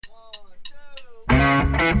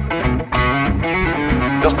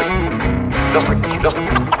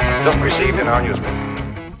Just received in our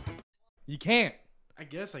newspaper. You can't. I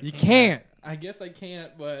guess I You can't. can't. I guess I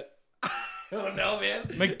can't, but I don't know,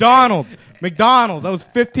 man. McDonald's. I was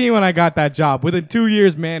 15 when I got that job. Within 2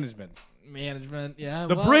 years, management. Management, yeah.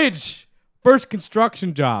 The bridge. First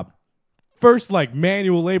construction job. First,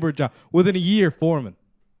 manual labor job. Within a year, foreman.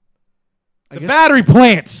 The battery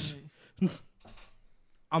plants.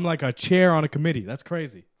 I'm like a chair on a committee. That's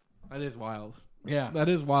crazy. That is wild. Yeah. That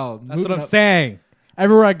is wild. That's what I'm saying.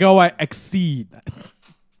 Everywhere I go, I exceed.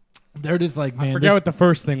 They're just like, man. I forget what the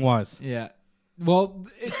first thing was. Yeah. Well,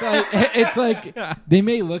 it's like they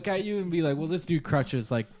may look at you and be like, well, this dude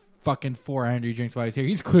crutches fucking 4 energy drinks while he's here.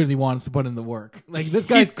 He's clearly wants to put in the work. This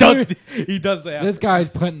guy's he does the This guy's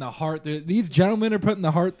putting the heart through. These gentlemen are putting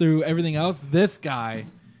the heart through everything else. This guy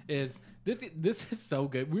is. This is so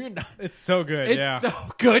good. We're not. It's so good. It's so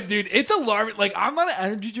good, dude. It's alarming. I'm not an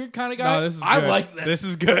energy drink kind of guy. No, this is I good. like this. This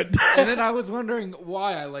is good. And then I was wondering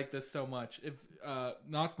why I like this so much. If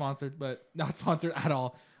not sponsored, but not sponsored at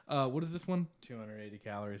all. What is this one? 280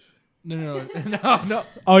 calories. No.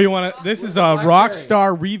 Oh, you want to? This is a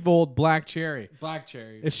Rockstar Revolt Black Cherry. Black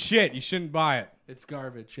cherry. It's shit. You shouldn't buy it. It's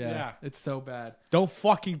garbage. Yeah. It's so bad. Don't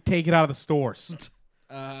fucking take it out of the stores.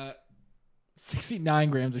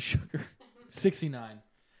 69 grams of sugar. 69.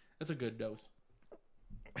 That's a good dose.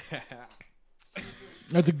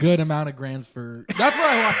 That's a good amount of grams for. That's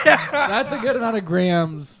what I want. That's a good amount of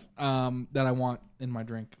grams that I want in my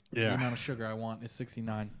drink. Yeah. The amount of sugar I want is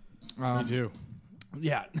 69. Me too.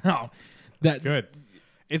 Yeah. No. That's good.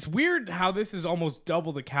 It's weird how this is almost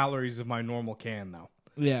double the calories of my normal can, though.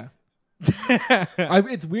 Yeah.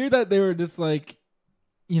 It's weird that they were just like,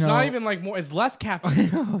 it's not even more. It's less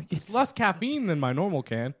caffeine. It's less caffeine than my normal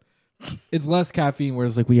can. It's less caffeine,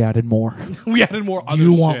 whereas we added more. We added more other shit.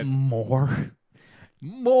 You want more?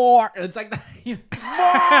 More. It's like more.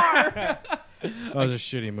 Those are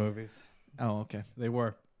shitty movies. Oh, okay. They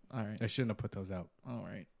were. All right. I shouldn't have put those out. All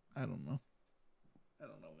right. I don't know,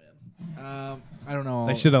 man. I don't know.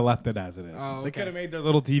 They should have left it as it is. Oh, okay. They could have made their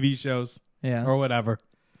little TV shows. Yeah. Or whatever.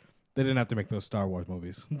 They didn't have to make those Star Wars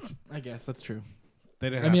movies. I guess that's true. They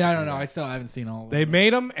didn't. I don't know. I still haven't seen all of them. They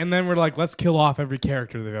made them, and then we're like, let's kill off every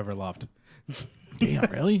character they've ever loved. Damn,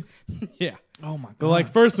 really? Yeah. Oh my god.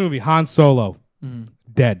 The first movie, Han Solo,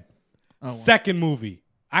 dead. Oh, wow. Second movie,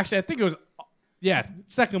 actually, I think it was,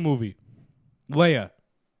 second movie, Leia,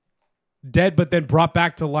 dead, but then brought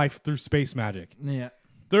back to life through space magic. Yeah.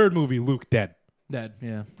 Third movie, Luke, dead. Dead.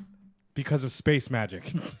 Yeah. Because of space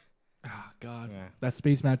magic. Oh god. Yeah. That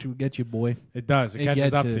space magic will get you, boy. It does. It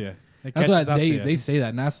catches up to you. It That's catches what up to you. they say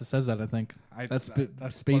that. NASA says that, I think. That's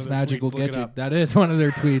space one of their magic will tweets. Look get it you. up. That is one of their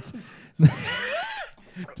tweets.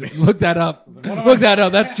 Look that up. Look that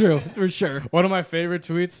up. That's true. For sure. One of my favorite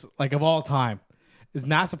tweets, of all time, is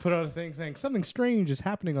NASA put out a thing saying something strange is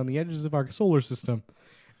happening on the edges of our solar system.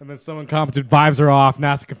 And then someone commented, vibes are off,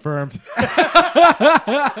 NASA confirmed.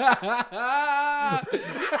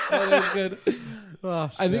 That is good.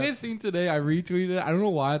 Oh, I think I seen today, I retweeted it. I don't know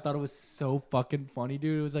why I thought it was so fucking funny,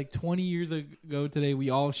 dude. It was 20 years ago today.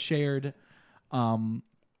 We all shared, it was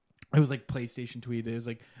PlayStation tweeted. It was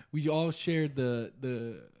we all shared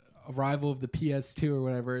the arrival of the PS2 or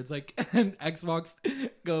whatever. It's and Xbox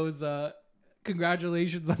goes,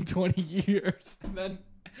 congratulations on 20 years. And then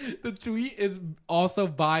the tweet is also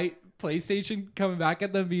by PlayStation coming back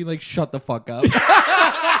at them being shut the fuck up.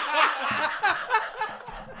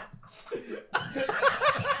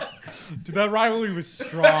 Dude, that rivalry was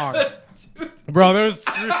strong. Bro, there was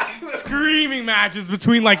screaming matches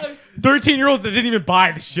between 13-year-olds that didn't even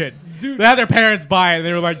buy the shit. Dude, they had their parents buy it, and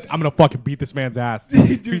they were like, I'm going to fucking beat this man's ass.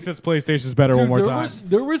 Dude, he says PlayStation's better one more time.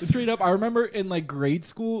 There was straight up, I remember in grade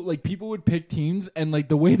school, people would pick teams, and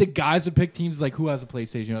the way the guys would pick teams, who has a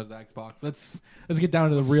PlayStation, who has an Xbox. Let's get down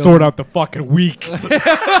to the real. Sort out the fucking week.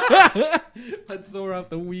 Let's sort out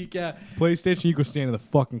the week, yeah. PlayStation, you go stand in the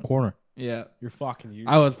fucking corner. Yeah. You're fucking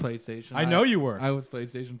useless. I was PlayStation. I know you were. I was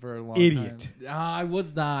PlayStation for a long Idiot. time. I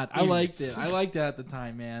was not. I liked it. I liked it at the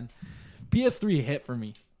time, man. PS3 hit for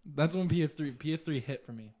me. That's when PS3 hit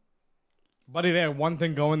for me. Buddy, they had one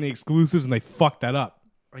thing going, the exclusives, and they fucked that up.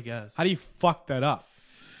 I guess. How do you fuck that up?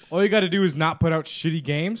 All you got to do is not put out shitty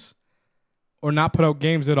games or not put out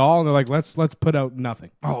games at all, and they're like, let's put out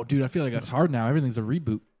nothing. Oh, dude, I feel like that's hard now. Everything's a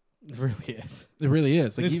reboot. It really is. It really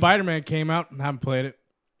is. Spider-Man came out and haven't played it.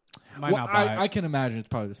 Might not buy it. I can imagine it's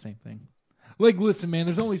probably the same thing. Like, listen, man.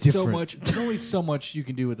 There's only so different. much. There's only so much you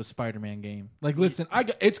can do with a Spider-Man game. Like, listen,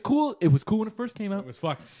 it's cool. It was cool when it first came out. It was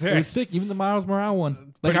fucking It sick. was sick. Even the Miles Morales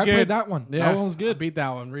one. Like, Pretty I good. played that one. Yeah, That one was I good. beat that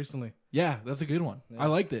one recently. Yeah, that's a good one. I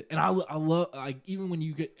liked it, and I love like even when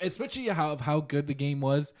you get, especially how good the game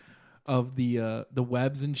was, of the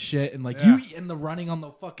webs and shit, and like Yeah. you and the running on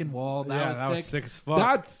the fucking wall. That That was sick. sick as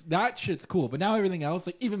fuck. That shit's cool. But now everything else,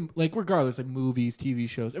 like even like regardless, like movies, TV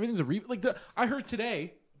shows, everything's a like I heard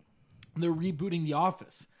today they're rebooting The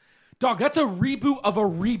Office. Dog, that's a reboot of a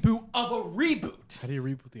reboot of a reboot. How do you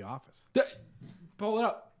reboot The Office? Pull it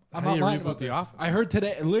up. I'm How do not you lying reboot about The this. Office? I heard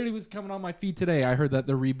today. It literally was coming on my feed today. I heard that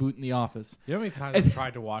they're rebooting The Office. You know how many times I've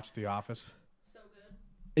tried to watch The Office? So good.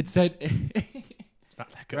 It said, It's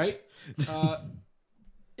not that good. right?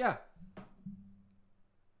 Yeah.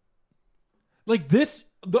 Like this,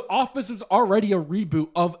 The Office was already a reboot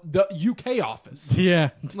of the UK Office. Yeah.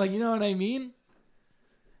 Like, you know what I mean?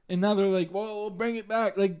 And now they're like, well, we'll bring it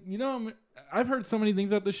back. Like, you know, I've heard so many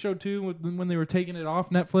things about this show too. When they were taking it off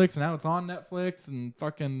Netflix, and now it's on Netflix, and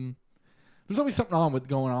fucking, there's always something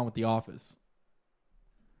going on with The Office.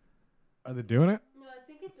 Are they doing it? No, I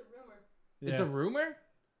think it's a rumor. It's a rumor.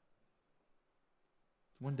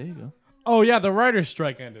 One day ago. Oh, yeah, the writer's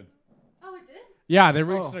strike ended. Oh, it did? Yeah, they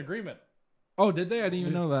reached Oh. an agreement. Oh, did they? I didn't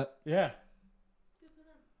even know that. Yeah. Good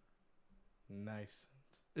for them. Nice.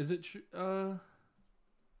 Is it true?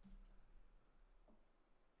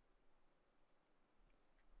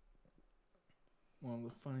 One of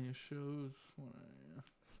the funniest shows.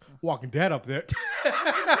 Walking Dead up there.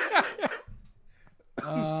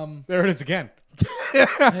 Um, There it is again.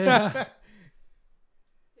 yeah,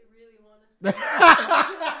 They really want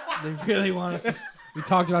us. they really want us. We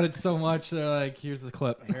talked about it so much. They're like, "Here's the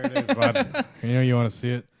clip." Here it is, bud. You know you want to see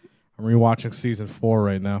it? I'm rewatching season 4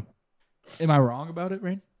 right now. Am I wrong about it,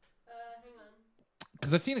 Rain? Hang on.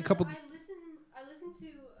 Because I've seen a couple. I listen to,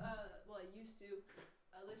 well, I used to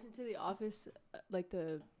listen to The Office, like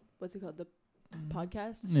the, what's it called? The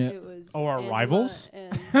podcast. Yeah. It was. Oh, our Angela rivals?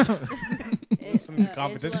 And, Some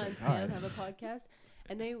competition? Angela and Pam Alright. have a podcast,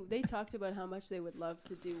 and they talked about how much they would love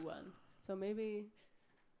to do one. So maybe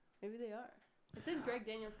they are. It says Greg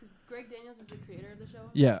Daniels, because Greg Daniels is the creator of the show.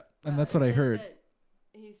 Yeah, and that's what It I says heard. that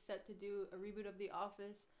he's set to do a reboot of The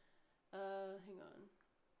Office. Hang on.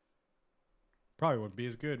 Probably wouldn't be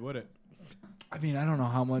as good, would it? I mean, I don't know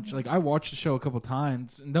how much. Like, I watched the show a couple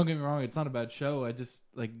times, and don't get me wrong, it's not a bad show. I just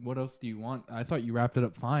like, what else do you want? I thought you wrapped it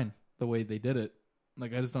up fine the way they did it.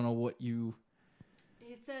 Like, I just don't know what you.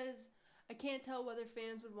 It says, I can't tell whether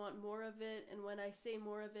fans would want more of it, and when I say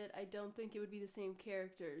more of it, I don't think it would be the same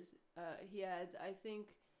characters. He adds, I think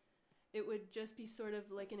it would just be sort of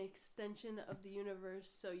like an extension of the universe,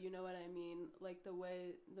 so you know what I mean, like the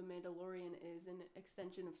way The Mandalorian is an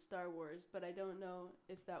extension of Star Wars, but I don't know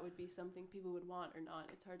if that would be something people would want or not.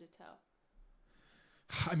 It's hard to tell.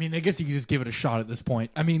 I mean, I guess you could just give it a shot at this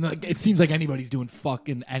point. I mean, like, it seems like anybody's doing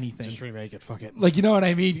fucking anything. Just remake it. Fuck it. Like, you know what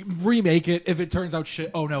I mean? Remake it. If it turns out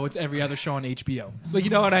shit, oh no, it's every other show on HBO. Like, you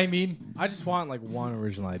know what I mean? I just want like one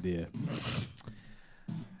original idea.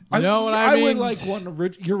 I You know what I mean? would like one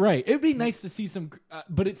original. You're right. It'd be nice to see some,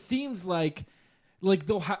 but it seems like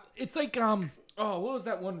they'll have. It's like oh, what was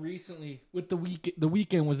that one recently with the week? The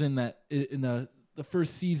Weekend was in that in the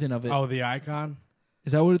first season of it. Oh, the Icon?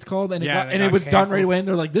 Is that what it's called? And Yeah, it it was got done right canceled. away. And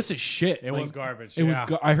they're like, "This is shit." It Like, was garbage. It yeah.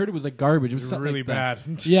 was. I heard it was like garbage. It was something really like that.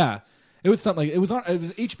 bad. Yeah, it was something like it was on. It was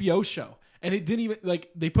an HBO show, and it didn't even like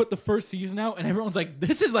they put the first season out, and everyone's like,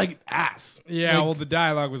 "This is like ass." Yeah, Like, well, the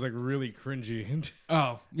dialogue was like really cringy.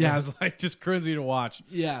 oh Yeah, yeah, it was like just cringy to watch.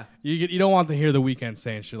 yeah. You don't want to hear the Weekend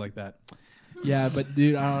saying shit like that. Yeah, but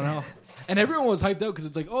dude, I don't know. And everyone was hyped out because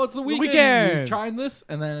it's like, oh, it's the weekend. Weekend. He's trying this,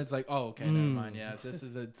 and then it's like, oh, okay, never mind. Yeah, this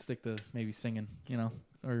is a stick to maybe singing, you know,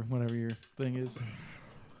 or whatever your thing is.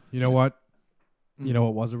 You know what? You know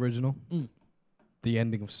what was original? Mm. The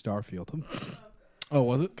ending of Starfield. Oh,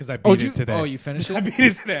 was it? Because I beat it today. Oh, you finished I it? beat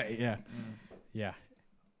it today. Yeah. Yeah.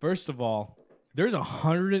 First of all, there's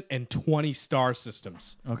 120 star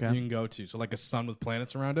systems Okay. you can go to. So like a sun with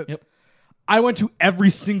planets around it. Yep. I went to every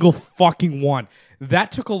single fucking one.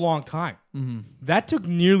 That took a long time. Mm-hmm. That took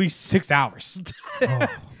nearly 6 hours. Oh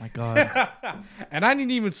my god, And I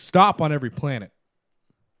didn't even stop on every planet.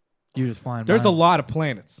 you just flying. There's by a them? lot of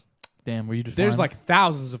planets. Damn. Were you just? There's flying? like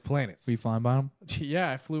thousands of planets. Were you flying by them?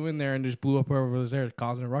 Yeah, I flew in there and just blew up whoever was there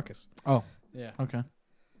causing a ruckus. Oh, Yeah. okay.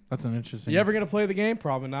 That's an interesting. You ever going to play the game?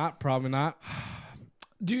 Probably not. Probably not.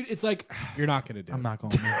 dude? It's like You're not going to do I'm it. not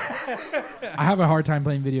going. I have a hard time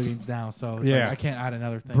playing video games now, so it's Yeah. like I can't add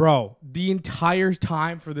another thing. Bro, the entire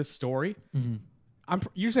time for this story, Mhm.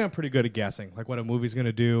 Usually I'm pretty good at guessing, like what a movie's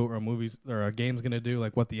gonna do or a game's gonna do,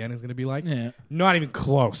 like what the end is gonna be like. Yeah. Not even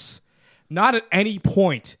close. Not at any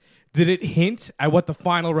point did it hint at what the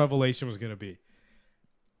final revelation was gonna be.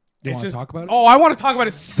 You want to talk about it? Oh, I want to talk about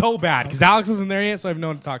it so bad because Alex isn't there yet, so I have no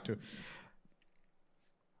one to talk to.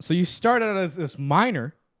 So you start out as this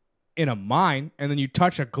miner in a mine, and then you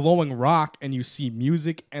touch a glowing rock, and you see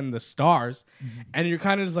music and the stars, and you're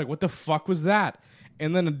kind of just like, what the fuck was that?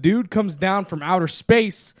 And then a dude comes down from outer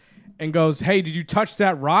space and goes, hey, did you touch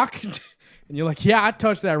that rock? And you're like, yeah, I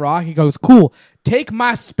touched that rock. He goes, cool. Take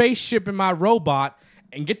my spaceship and my robot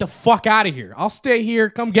and get the fuck out of here. I'll stay here.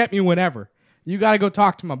 Come get me whenever. You got to go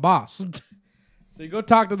talk to my boss. So you go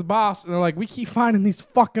talk to the boss, and they're like, we keep finding these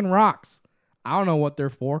fucking rocks. I don't know what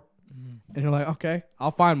they're for. And you're like, okay,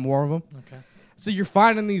 I'll find more of them. Okay. So you're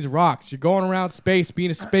finding these rocks. You're going around space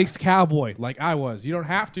being a space cowboy like I was. You don't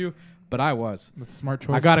have to, but I was. That's a smart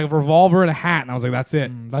choice. I got a revolver and a hat, and I was like, that's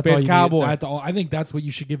it. That's Space cowboy. I think that's what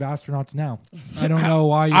you should give astronauts now. I don't know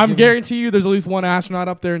why. I'm guarantee you there's at least one astronaut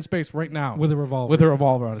up there in space right now. With a revolver. With a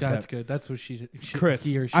revolver on his head. That's good. That's what she Chris.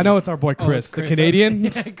 He or she. I know it's our boy Chris, Chris. the Canadian.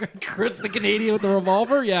 Yeah, Chris, the Canadian with the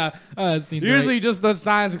revolver? Yeah. It seems Usually right. just does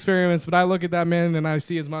science experiments, but I look at that man and I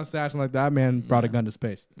see his mustache and like, that man brought a gun to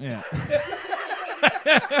space. Yeah.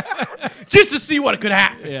 Just to see what could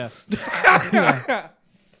happen. Yeah.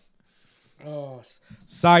 Oh.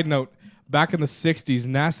 Side note, back in the 60s,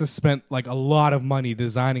 NASA spent like a lot of money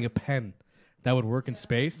designing a pen that would work in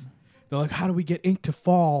space. They're like, how do we get ink to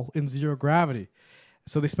fall in zero gravity?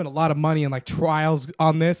 So they spent a lot of money and like trials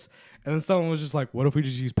on this. And then someone was just like, what if we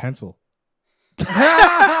just use pencil?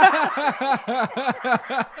 I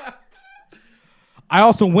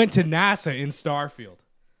also went to NASA in Starfield.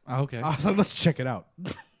 Okay. I was like, let's check it out.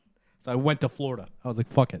 So I went to Florida. I was like,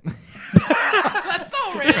 fuck it. That's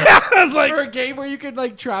so random. I was like, for a game where you could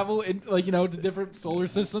like travel in like to different solar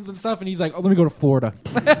systems and stuff, and he's like, "Oh, let me go to Florida."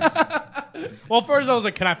 well, first I was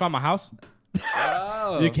like, "Can I find my house?"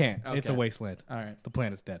 Oh, you can't. okay. It's a wasteland. All right. The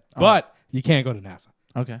planet's dead. But you can't go to NASA.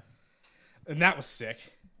 Okay. And that was sick.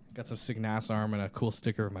 Got some sick NASA arm and a cool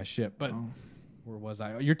sticker of my ship. But where was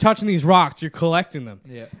I? You're touching these rocks. You're collecting them.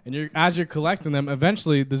 Yeah. And as you're collecting them,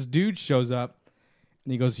 eventually this dude shows up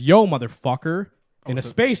and he goes, "Yo, motherfucker!" In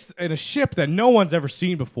a ship that no one's ever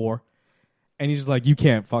seen before. And he's just like, you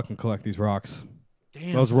can't fucking collect these rocks.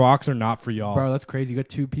 Damn. Those rocks are not for y'all. Bro, that's crazy. You got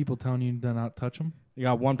two people telling you to not touch them? You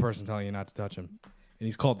got one person telling you not to touch him. And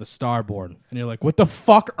he's called the Starborn. And you're like, what the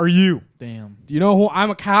fuck are you? Damn. Do you know who?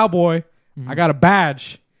 I'm a cowboy. I got a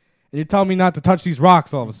badge. And you're telling me not to touch these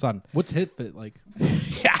rocks all of a sudden. What's hit fit like?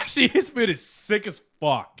 Actually, his fit is sick as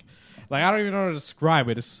fuck. Like, I don't even know how to describe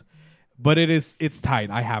it. It's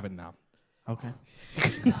tight. I have it now. Okay.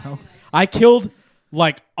 I killed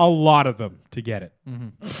like a lot of them to get it.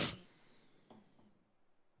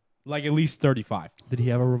 Like at least 35. Did he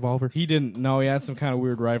have a revolver? He didn't. No, he had some kind of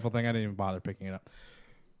weird rifle thing. I didn't even bother picking it up.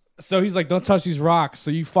 So he's like, don't touch these rocks.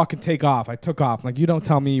 So you fucking take off. I took off. Like, you don't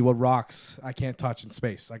tell me what rocks I can't touch in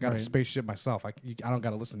space. I got a spaceship myself. I don't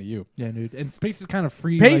got to listen to you. Yeah, dude. And space is kind of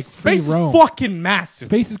free. Space is fucking massive.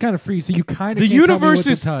 Space is kind of free, so you kind of The universe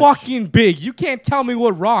is fucking big. You can't tell me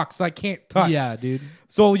what rocks I can't touch. Yeah, dude.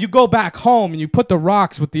 So you go back home and you put the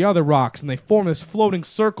rocks with the other rocks and they form this floating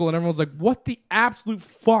circle and everyone's like, what the absolute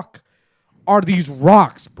fuck are these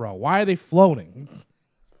rocks, bro? Why are they floating?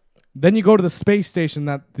 Then you go to the space station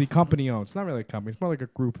that the company owns. It's not really a company. It's more like a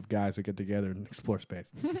group of guys that get together and explore space.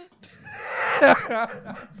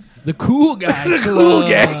 The cool guys. The cool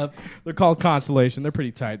gang. They're called Constellation. They're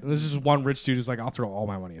pretty tight. And there's just one rich dude who's like, I'll throw all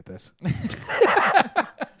my money at this.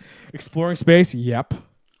 Exploring space? Yep.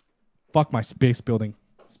 Fuck my spaceship building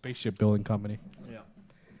company. Yeah.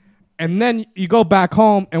 And then you go back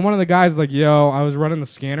home, and one of the guys is like, yo, I was running the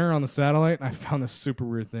scanner on the satellite, and I found this super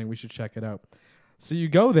weird thing. We should check it out. So you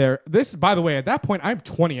go there. This, by the way, at that point, I'm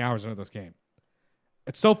 20 hours into this game.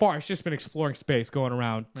 It's so far, it's just been exploring space, going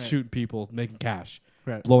around, shooting people, making cash,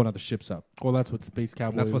 blowing other ships up. Well, that's what Space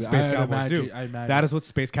Cowboys do. That's what Space Cowboys do. That is what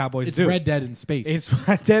Space Cowboys do. It's Red Dead in space. It's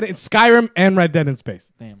Red Dead in Skyrim and Red Dead in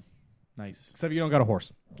space. Damn. Nice. Except you don't got a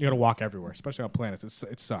horse. You got to walk everywhere, especially on planets.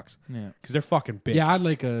 It sucks. Yeah. Because they're fucking big. Yeah, I'd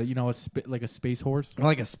like a space horse.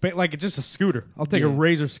 Like just a scooter. I'll take a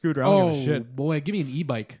Razor scooter. I don't give a shit. Boy, give me an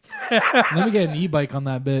e-bike. Let me get an e-bike on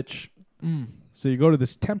that bitch. So you go to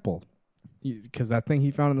this temple. Because that thing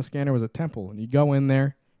he found in the scanner was a temple. And you go in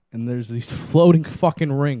there, and there's these floating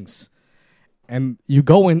fucking rings. And you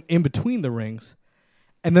go in between the rings.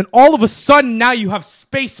 And then all of a sudden, now you have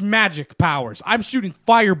space magic powers. I'm shooting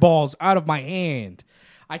fireballs out of my hand.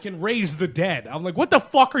 I can raise the dead. I'm like, what the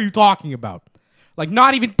fuck are you talking about? Like,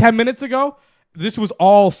 not even 10 minutes ago, this was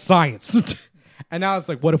all science. And now it's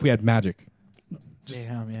like, what if we had magic?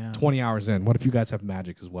 Damn, yeah. 20 hours in. What if you guys have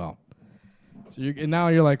magic as well? So and now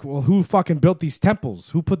you're like, well, who fucking built these temples?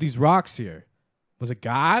 Who put these rocks here? Was it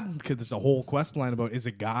God? Because there's a whole quest line about, is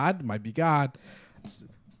it God? Might be God.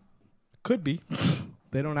 Could be.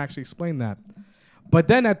 They don't actually explain that. But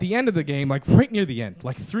then at the end of the game, like right near the end,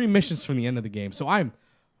 like 3 missions from the end of the game. So I'm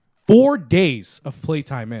 4 days of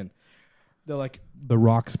playtime in. They're like, the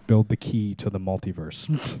rocks build the key to the multiverse.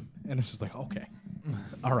 And it's just like, okay.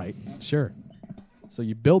 All right, sure. So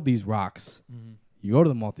you build these rocks, you go to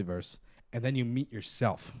the multiverse, and then you meet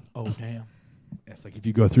yourself. Oh, damn. It's like if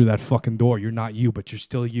you go through that fucking door, you're not you, but you're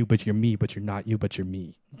still you, but you're me, but you're not you, but you're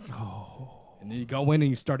me. Oh. And then you go in and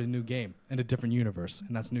you start a new game in a different universe,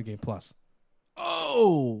 and that's New Game Plus.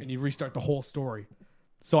 Oh. And you restart the whole story.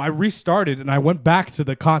 So I restarted, and I went back to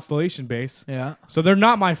the Constellation base. Yeah. So they're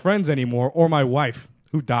not my friends anymore, or my wife,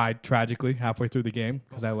 who died tragically halfway through the game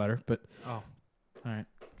because I let her. But Oh. All right.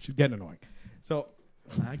 she's getting annoying. So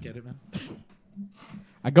I get it, man.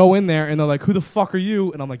 I go in there, and they're like, who the fuck are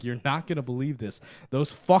you? And I'm like, you're not going to believe this.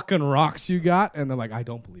 Those fucking rocks you got? And they're like, I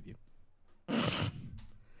don't believe you.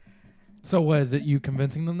 So what, is it you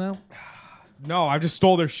convincing them now? No, I just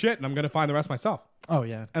stole their shit, and I'm going to find the rest myself. Oh,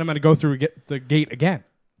 yeah. And I'm going to go through the gate again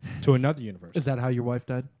to another universe. Is that how your wife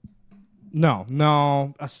died? No.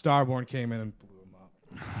 A Starborn came in and blew him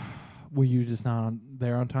up. Were you just not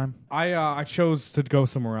there on time? I chose to go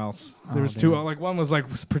somewhere else. There was two. Like one was like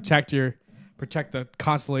protect the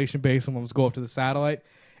Constellation base, and one was go up to the satellite.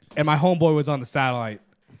 And my homeboy was on the satellite,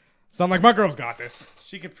 so I'm like, my girl's got this.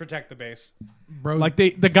 She could protect the base. Bro, Like the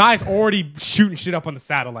guy's already shooting shit up on the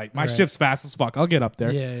satellite. My Right. ship's fast as fuck. I'll get up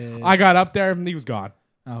there. Yeah. I got up there and he was gone.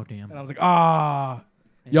 Oh, damn. And I was like,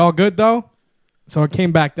 y'all good though? So I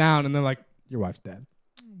came back down and they're like, your wife's dead.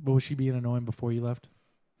 But was she being annoying before you left?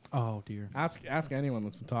 Oh, dear. Ask anyone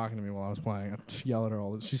that's been talking to me while I was playing. I yell at her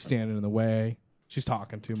all. She's standing in the way. She's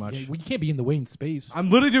talking too much. Yeah, well, you can't be in the way in space. I'm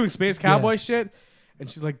literally doing space cowboy shit, and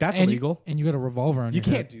she's like, "That's illegal. And you got a revolver on You your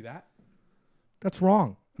head. can't do that. That's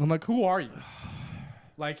wrong." And I'm like, "Who are you?"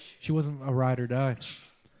 Like, She wasn't a ride or die.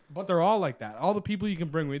 but they're all like that. All the people you can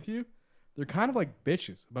bring with you, they're kind of like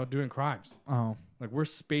bitches about doing crimes. Oh. Like we're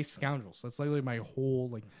space scoundrels. That's literally my whole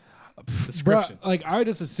like Bruh, description. like, I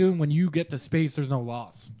just assume when you get to space, there's no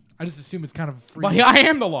laws. I just assume it's kind of free. But I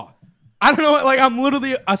am the law. I don't know. Like I'm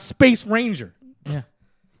literally a space ranger. Yeah.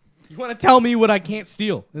 You want to tell me what I can't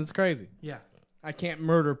steal? It's crazy. Yeah. I can't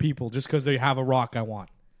murder people just because they have a rock I want.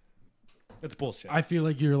 It's bullshit. I feel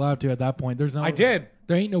like you're allowed to at that point. There's no. I did.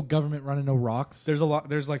 There ain't no government running no rocks. There's a lot.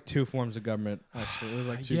 There's like 2 forms of government. Actually, there's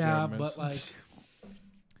like 2 Yeah, governments. but like,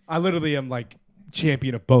 I literally am like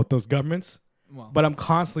champion of both those governments. well, But I'm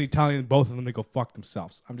constantly telling both of them to go fuck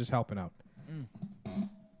themselves. I'm just helping out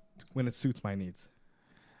when it suits my needs.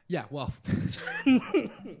 yeah, well,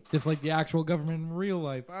 just like the actual government in real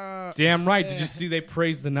life. Damn right. Did you see they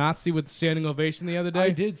praised the Nazi with the standing ovation the other day? I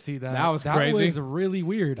did see that. That was crazy. That was really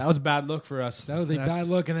weird. That was a bad look for us. That was a bad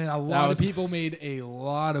look, and then a lot was- of people made a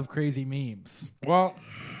lot of crazy memes. Well,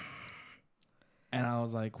 And I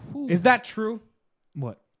was like, whew. is that true?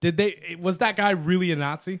 What? Was that guy really a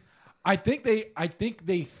Nazi? I think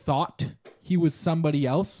they thought he was somebody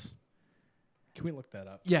else. Can we look that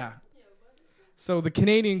up? Yeah. So the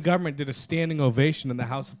Canadian government did a standing ovation in the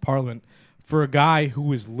House of Parliament for a guy who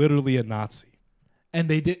was literally a Nazi. And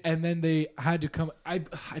they did, and then they had to come. I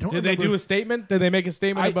don't. Did they do a statement? Did they make a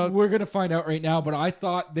statement about? We're gonna find out right now, but I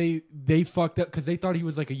thought they fucked up because they thought he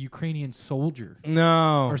was like a Ukrainian soldier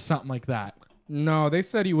No, or something like that. no. They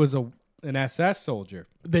said he was an SS soldier.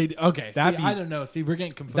 They okay. That'd See, be- I don't know. See, we're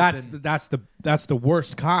getting conflicted. That's the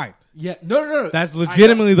worst kind. Yeah. No. That's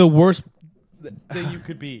legitimately the worst thing you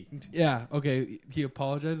could be. Yeah. Okay. He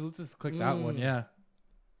apologized. Let's just click that one. Yeah.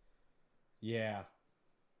 Yeah.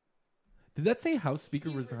 Did that say House Speaker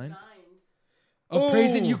resigns? Resigned. Of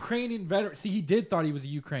praising Oh. Ukrainian veteran. See, he did thought he was a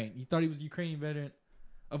Ukraine. He thought he was a Ukrainian veteran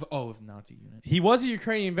of Nazi unit. He was a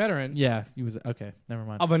Ukrainian veteran Yeah, he was. Okay, never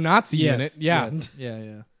mind. of a Nazi Yes, unit. Yeah. yes,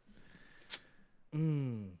 yeah.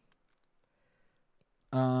 Mm.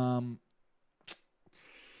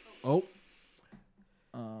 Oh.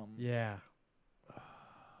 Yeah.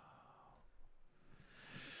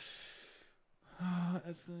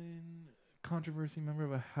 Escalating controversy. Member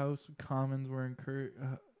of a House of Commons were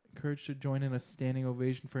encouraged to join in a standing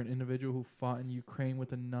ovation for an individual who fought in Ukraine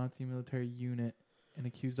with a Nazi military unit and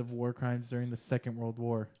accused of war crimes during the Second World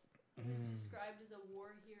War. He was described as a war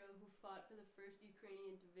hero who fought for the 1st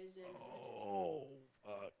Ukrainian Division. Oh,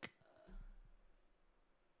 fuck.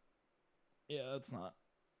 Yeah, that's not.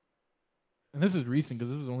 And this is recent because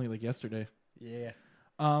this is only like yesterday. Yeah.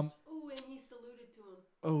 Ooh, and he saluted to him.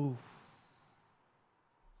 Oh.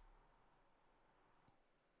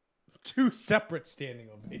 2 separate standing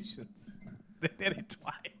ovations. They did it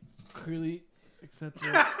twice. Clearly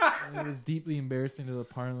accepted. And it was deeply embarrassing to the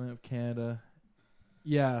Parliament of Canada.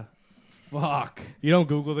 Yeah. Fuck. You don't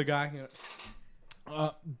Google the guy?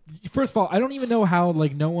 First of all, I don't even know how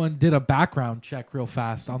like no one did a background check real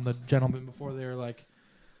fast on the gentleman before they were like,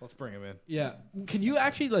 Let's bring him in. yeah. Can you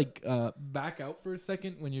actually like back out for a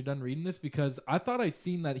second when you're done reading this? Because I thought I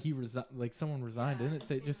seen that he like someone resigned. Didn't it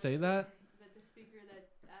say just say that? That the speaker that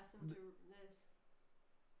asked him to this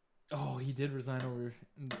Oh, he did resign over.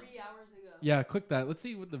 3 hours ago. Yeah, click that. Let's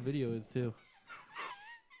see what the video is too.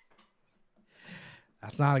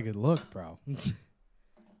 That's not a good look, bro.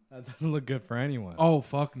 That doesn't look good for anyone. Oh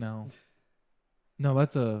fuck no. No,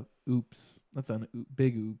 that's a oops. That's a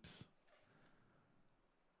big oops.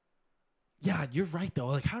 Yeah, you're right though.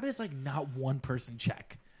 Like, how does like not one person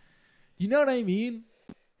check? You know what I mean?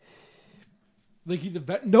 Like he's a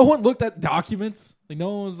vet. No one looked at documents. Like no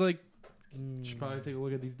one was like, should probably take a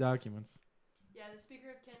look at these documents. Yeah, the Speaker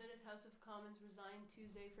of Canada's House of Commons resigned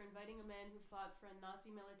Tuesday for inviting a man who fought for a Nazi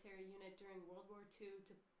military unit during World War II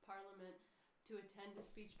to Parliament to attend a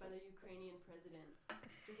speech by the Ukrainian president.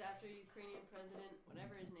 Just after Ukrainian president,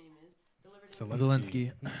 whatever his name is, delivered an Zelensky.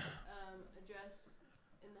 address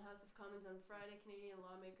in the House of Commons on Friday, Canadian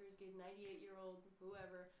lawmakers gave 98-year-old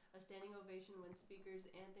whoever a standing ovation when speakers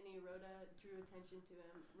Anthony Rota drew attention to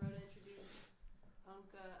him. Rota introduced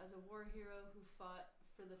Anka as a war hero who fought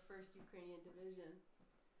for the 1st Ukrainian Division.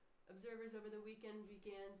 Observers over the weekend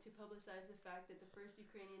began to publicize the fact that the 1st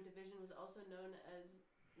Ukrainian Division was also known as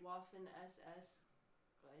Waffen SS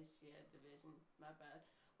Glacia Division, my bad,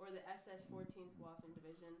 or the SS 14th Waffen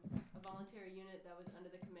Division, a voluntary unit that was under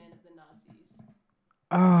the command of the Nazis.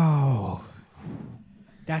 Oh.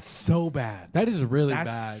 That's so bad. That is really That's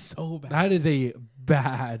bad. so bad. That is a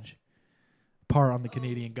bad part on the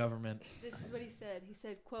Canadian government. This is what he said. He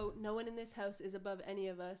said, quote, "No one in this house is above any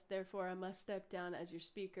of us, therefore I must step down as your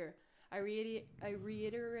speaker. I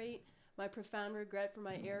reiterate my profound regret for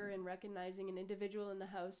my error in recognizing an individual in the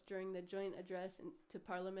House during the joint address to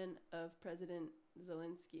Parliament of President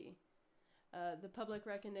Zelensky. The public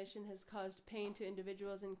recognition has caused pain to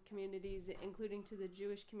individuals and communities, including to the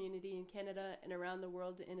Jewish community in Canada and around the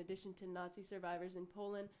world, in addition to Nazi survivors in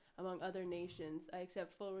Poland, among other nations. I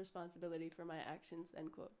accept full responsibility for my actions,"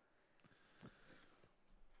 end quote.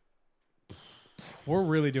 We're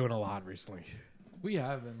really doing a lot recently. We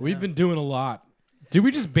have been. We've been doing a lot. Did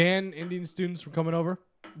we just ban Indian students from coming over?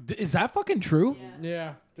 Is that fucking true?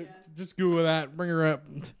 Yeah. Yeah. Just Google that. Bring her up.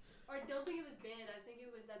 Or I don't think it was banned. I think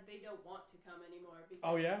it was that they don't want to come anymore because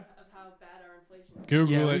Oh, yeah? of how bad our inflation is.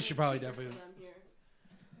 Google Yeah, it. we should probably Cheaper definitely. for them here.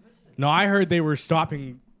 No, I heard they were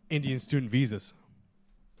stopping Indian student visas.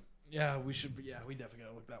 Yeah, we should. Yeah, we definitely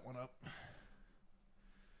gotta look that one up.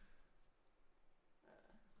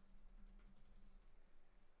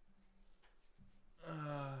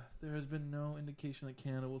 There has been no indication that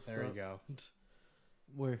Canada will stop. There you go.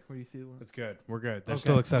 Where do you see the one? It's good. We're good. They're Okay.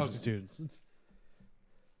 still accepting Okay. students.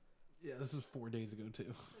 Yeah, this was 4 days ago too.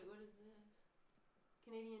 Wait, what is this?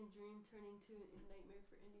 Canadian dream turning to a nightmare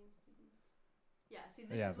for Indian students. Yeah, see,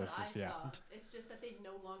 this Yeah, is what this I is- yeah. saw. It's just that they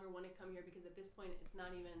no longer want to come here because at this point it's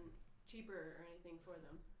not even cheaper or anything for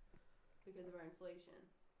them because of our inflation.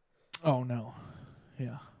 Oh no.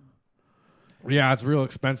 Yeah. Yeah, it's real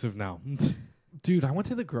expensive now. Dude, I went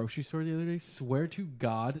to the grocery store the other day. Swear to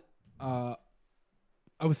God, I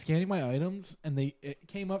was scanning my items and it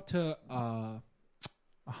came up to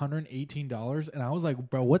 $118, and I was like,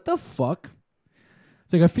 bro, what the fuck?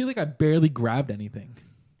 It's like I feel like I barely grabbed anything.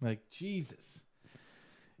 Like Jesus.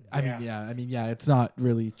 I mean, it's not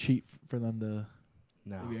really cheap for them to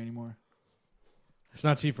No. live here anymore. It's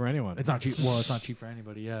not cheap for anyone. It's not cheap. Well, it's not cheap for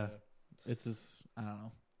anybody. Yeah, it's just I don't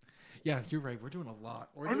know. Yeah, you're right. We're doing a lot.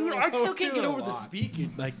 I still can't get over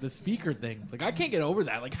the speaker thing. Like I can't get over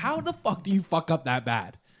that. Like how the fuck do you fuck up that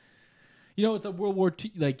bad? You know, it's a World War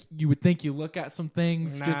II. Like you would think you look at some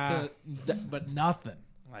things, but nothing.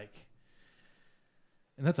 Like,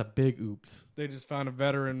 and that's a big oops. They just found a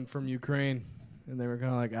veteran from Ukraine, and they were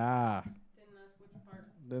kind of like, Didn't ask which part.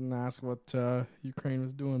 didn't ask what Ukraine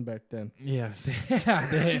was doing back then. Yeah,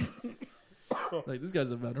 yeah. Like this guy's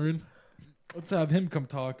a veteran. Let's have him come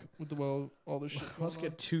talk with all this shit. Let's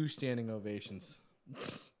get 2 standing ovations.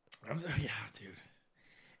 Yeah, dude.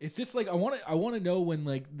 It's just like I want to know when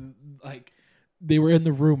like they were in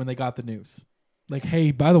the room and they got the news. Like,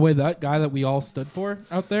 hey, by the way, that guy that we all stood for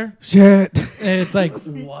out there. Shit. And it's like,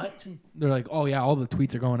 what? They're like, oh yeah, all the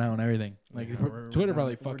tweets are going out and everything. Like Twitter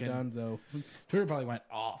probably Twitter probably went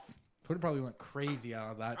off. Twitter probably went crazy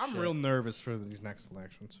out of that. I'm shit. real nervous for these next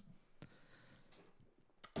elections.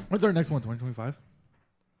 When's our next one? 2025.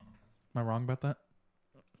 Am I wrong about that?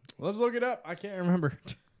 Let's look it up. I can't remember.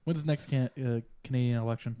 When's the next Canadian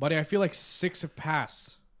election? Buddy, I feel like 6 have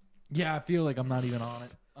passed. Yeah, I feel like I'm not even on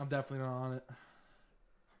it. I'm definitely not on it.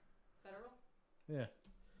 Federal? Yeah.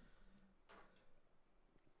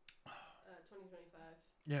 2025.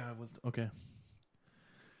 Yeah, it was okay.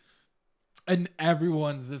 And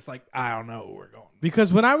everyone's just like, I don't know where we're going.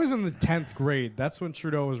 Because when I was in the 10th grade, that's when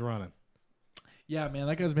Trudeau was running. Yeah, man,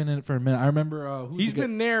 that guy's been in it for a minute. I remember He's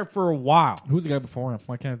been there for a while. Who's the guy before him?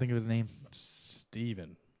 Why can't I think of his name?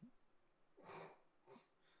 Steven.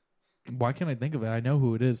 Why can't I think of it? I know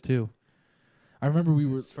who it is too. I remember we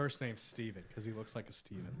were His first name's Steven because he looks like a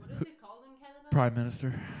Steven. What is it called in Canada? Prime Minister.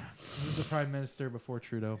 He was the Prime Minister before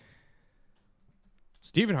Trudeau.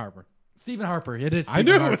 Stephen Harper. Stephen Harper. It is. I Stephen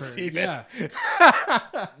knew it Harper. was Stephen. Yeah,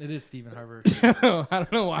 it is Stephen Harper. I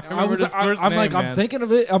don't know why. I remember his first I'm name, like, man. I'm thinking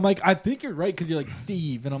of it. I'm like, I think you're right because you're like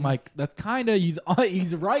Steve, and I'm like, that's kind of he's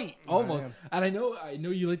right almost. And I know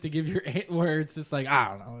you like to give your where it's just like I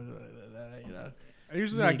don't know. You know,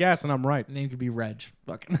 Usually I guess, and I'm right. name could be Reg.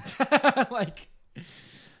 Fucking like,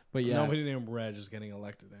 but yeah, Nobody named Reg is getting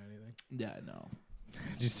elected or anything. yeah, no.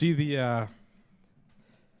 Did you see the?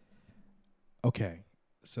 Okay,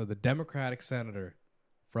 so the Democratic senator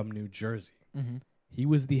from New Jersey, he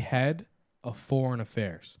was the head of foreign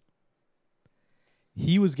affairs.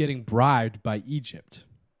 He was getting bribed by Egypt.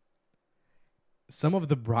 Some of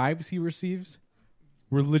the bribes he received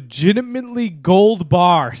were legitimately gold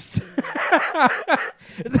bars.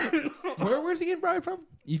 Where was he getting bribed from?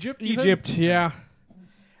 Egypt. you said? Egypt, yeah.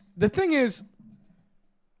 The thing is,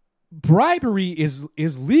 bribery is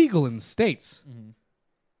legal in the States.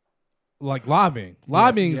 Like lobbying.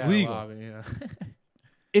 Lobbying is legal. Lobbying, yeah.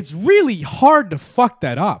 It's really hard to fuck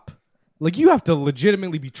that up. Like, you have to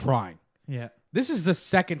legitimately be trying. Yeah. This is the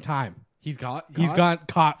second time He's got. he's got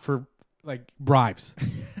caught for, like, bribes.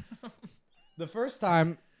 The first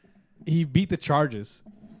time, he beat the charges,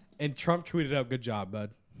 and Trump tweeted out, "Good job,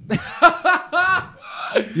 bud.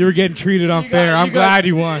 You were getting treated unfair. I'm glad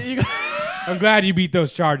you won. I'm glad you beat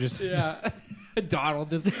those charges." Yeah. Donald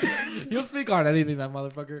just he'll speak on anything, that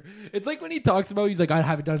motherfucker. It's like when he talks about, he's like, I'd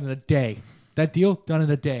have it done in a day. That deal done in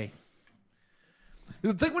a day.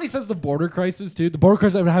 It's like when he says the border crisis too. The border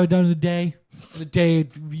crisis, I would have it done in a day. In a day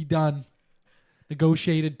it'd be done.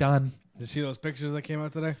 Negotiated, done. Did you see those pictures that came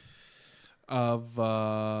out today? Of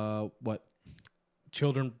what?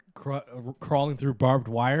 Children crawling through barbed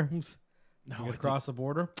wire No, to get across the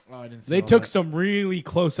border. Oh, I didn't see They all took that. some really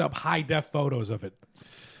close-up, high-def photos of it.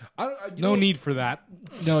 No need for that.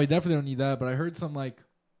 No, you definitely don't need that. But I heard some I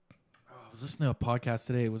was listening to a podcast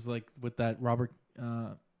today. It was like with that Robert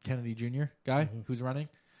Kennedy Jr. guy who's running.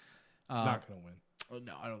 It's not going to win.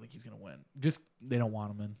 No, I don't think he's going to win. Just they don't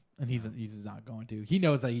want him in, and he's not going to. He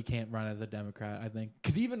knows that he can't run as a Democrat. I think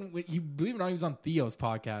because even when, you believe it or not, he was on Theo's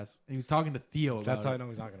podcast and he was talking to Theo. About That's how it. I know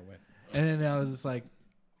he's not going to win. And then I was just like,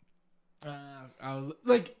 I was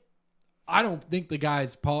like, I don't think the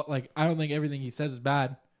guy's I don't think everything he says is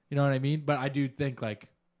bad. You know what I mean? But I do think they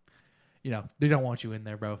don't want you in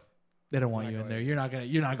there, bro. They don't want you in there. You're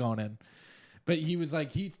not going in. But he was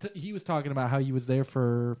like, he was talking about how he was there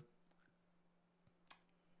for,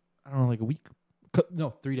 I don't know, like a week. No,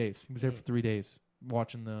 3 days. He was there for 3 days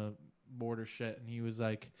watching the border shit. And he was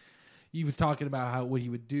like, he was talking about what he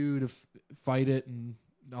would do to fight it and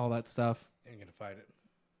all that stuff. Ain't going to fight it.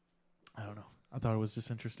 I don't know. I thought it was just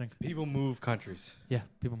interesting. People move countries. Yeah,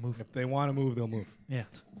 people move. If they want to move, they'll move. Yeah.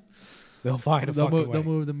 They'll find a fucking way.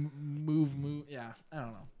 They'll move. Yeah, I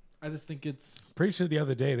don't know. I just think it's... Pretty sure the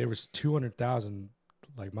other day there was 200,000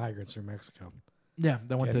 migrants from Mexico. Yeah,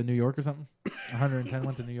 that went to New York or something. 110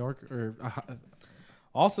 went to New York or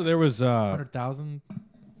Also, there was 100,000.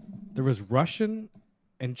 There was Russian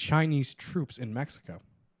and Chinese troops in Mexico.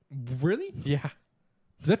 Really? Yeah.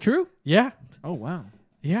 Is that true? Yeah. Oh wow.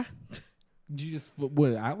 Yeah. Did you just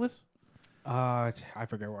what Atlas? I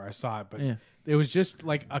forget where I saw it, but Yeah. it was just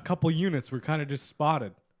like a couple units were kind of just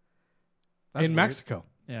spotted That's in weird. Mexico.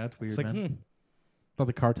 Yeah, that's weird, It's like, man. Thought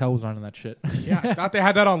the cartel was running that shit. yeah, I thought they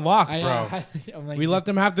had that on lock, bro. I'm like, We let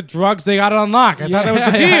them have the drugs; they got it on lock. I thought that was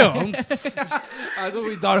the deal. I thought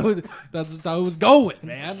we thought it was. That's how it was going,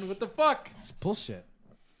 man. What the fuck? It's bullshit.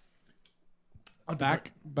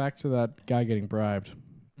 Back to that guy getting bribed.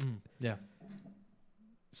 Yeah.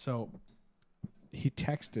 So he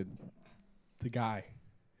texted the guy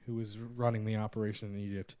who was running the operation in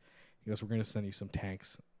Egypt. He goes, "We're going to send you some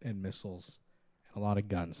tanks and missiles and a lot of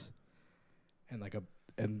guns."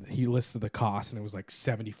 And he listed the cost, and it was like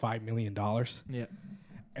 $75 million. Yeah.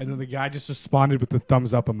 And then the guy just responded with the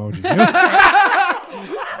thumbs up emoji. Dude,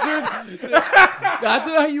 That's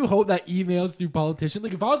how you hope that emails through politicians.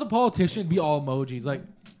 Like if I was a politician, it'd be all emojis. Like,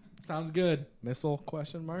 sounds good. Missile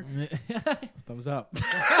question mark. Thumbs up.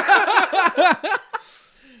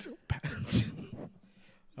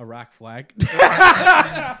 Iraq flag.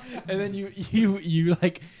 And then you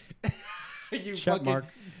like you Check fucking, mark.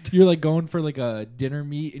 You're like going for like a dinner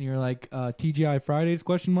meet, and you're like TGI Fridays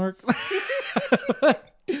question mark.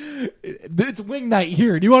 It's wing night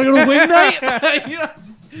here. Do you want to go to wing night?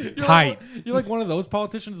 You're Tight. You're like one of those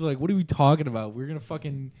politicians. Like, what are we talking about? We're gonna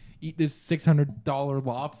fucking eat this $600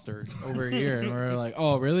 lobster over here, and we're like,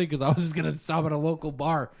 oh, really? Because I was just gonna stop at a local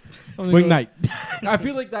bar. It's wing night. I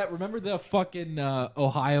feel like that. Remember the fucking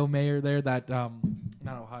Ohio mayor there? That not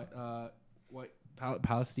Ohio.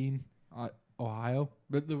 Palestine, Ohio,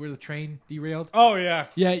 where the train derailed. Oh yeah.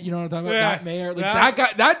 Yeah, you know what I'm talking about. Yeah. That mayor, like Yeah. that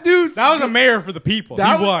guy, that dude. That was a mayor for the people. He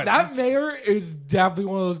was. That mayor is definitely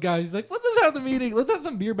one of those guys. He's like, let's just have the meeting. Let's have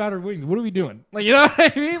some beer battered wings. What are we doing? Like, you know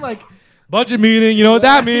what I mean? Like, budget meeting. You know what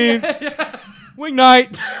that means? Wing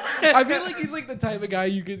night. I feel like he's like the type of guy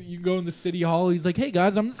you can go in the city hall. He's like, hey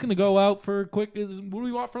guys, I'm just gonna go out for a quick. What do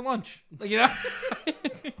we want for lunch? Like, you know,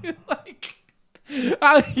 like.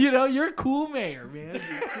 You're a cool mayor, man.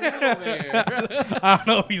 You're a cool mayor. I don't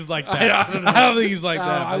know if he's like that. I don't think he's like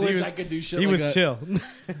that. I but wish he was, I could do shit. He like was that. chill.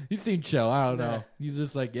 He seemed chill. I don't know. He's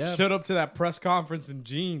just like, yeah. Showed up to that press conference in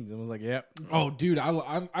jeans and was like, "Yep." Oh, dude,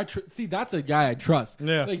 see, that's a guy I trust.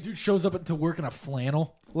 Yeah. Like, dude shows up to work in a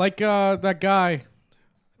flannel. Like that guy, I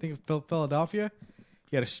think of Philadelphia.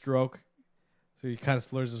 He had a stroke, so he kind of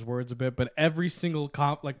slurs his words a bit. But every single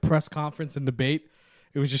press conference and debate,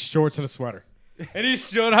 it was just shorts and a sweater. And he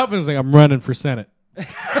just showed up and was like, "I'm running for Senate,"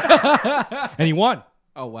 and he won.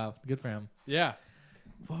 Oh wow, good for him. Yeah.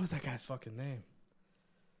 What was that guy's fucking name?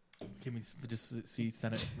 Can we just see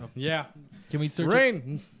Senate? Yeah. Can we search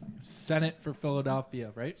Rain. Senate for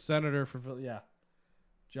Philadelphia? Right. Senator for Phil. Yeah.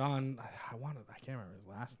 John. I can't remember his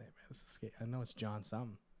last name. I know it's John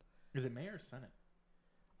something. Is it mayor or Senate?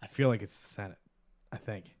 I feel like it's the Senate. I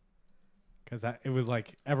think. Because it was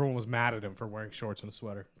like everyone was mad at him for wearing shorts and a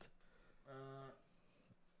sweater.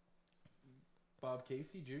 Bob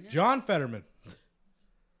Casey Jr. John Fetterman.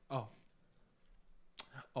 Oh,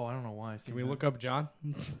 I don't know why. Can we look up John?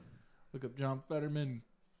 Look up John Fetterman.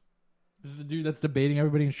 This is the dude that's debating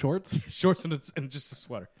everybody in shorts. Shorts and just a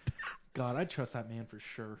sweater. God, I trust that man for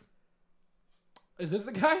sure. Is this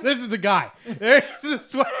the guy? This is the guy. There's the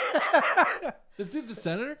sweater. This dude's the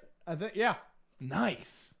senator? I think, yeah.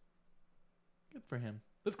 Nice. Good for him.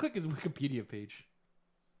 Let's click his Wikipedia page.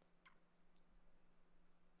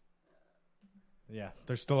 Yeah,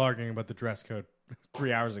 they're still arguing about the dress code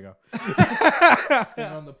 3 hours ago.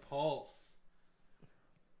 And on the pulse.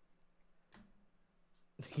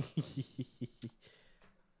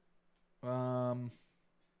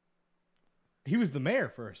 He was the mayor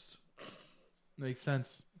first. Makes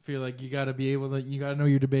sense. Feel like you gotta be able to. You gotta know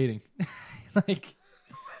you're debating. Like,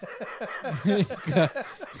 Can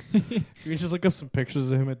you just look up some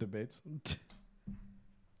pictures of him at debates?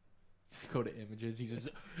 go to images. He's just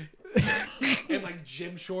in like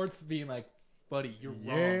gym shorts, being like, "Buddy, you're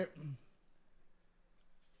wrong."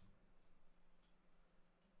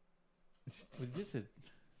 Was this a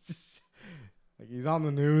Like he's on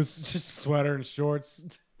the news, just sweater and shorts.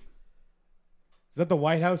 Is that the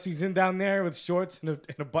White House he's in down there with shorts and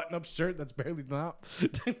a button-up shirt that's barely done up?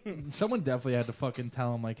 Someone definitely had to fucking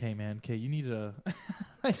tell him, like, "Hey, man, okay, you need to."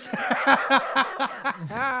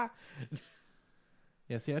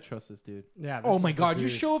 Yeah, see, I trust this dude. Yeah. Oh my god, you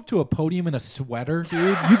show up to a podium in a sweater,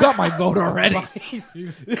 dude. You got my vote already. He's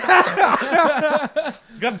got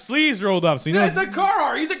the sleeves rolled up, so he knows. He's a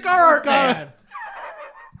Carhartt. He's a Carhartt man.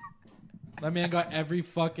 That man got every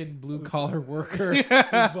fucking blue collar worker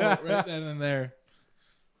vote right then and there.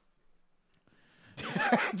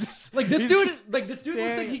 Like this dude, looks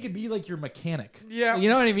like he could be like your mechanic. Yeah, you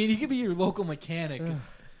know what I mean. He could be your local mechanic.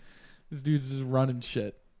 This dude's just running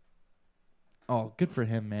shit. Oh, good for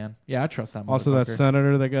him, man. Yeah, I trust that. Also, that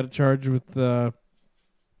senator that got charged with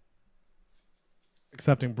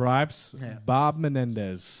accepting bribes, Yeah. Bob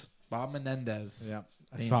Menendez. Bob Menendez. Yeah,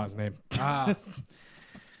 I saw his name.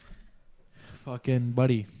 Fucking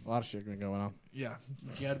buddy. A lot of shit going on. Yeah,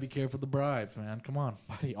 you got to be careful with the bribes, man. Come on,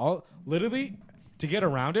 Buddy, literally to get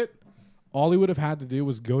around it, all he would have had to do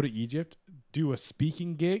was go to Egypt, do a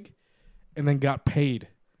speaking gig, and then got paid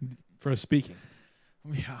for speaking.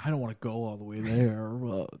 Yeah, I don't want to go all the way there.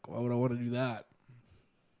 Why would I want to do that?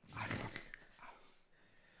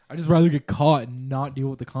 I'd just rather get caught and not deal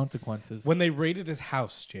with the consequences. When they raided his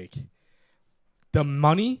house, Jake, the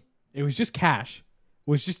money, it was just cash,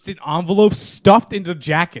 was just in envelopes stuffed into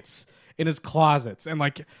jackets in his closets and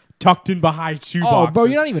like tucked in behind shoe Oh, boxes. bro,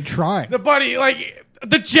 you're not even trying. The buddy, like,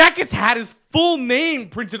 the jackets had his full name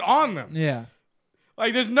printed on them. Yeah.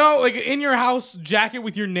 Like, there's no, like, in your house jacket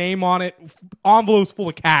with your name on it, envelopes full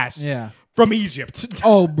of cash. Yeah. From Egypt.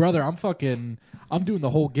 Oh, brother, I'm doing the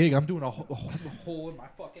whole gig. I'm doing a hole in my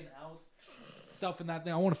fucking house, stuff in that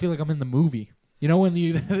thing. I want to feel like I'm in the movie. You know when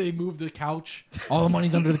they move the couch, all the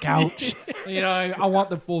money's under the couch. You know, I want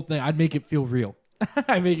the full thing. I'd make it feel real.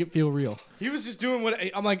 I make it feel real. He was just doing what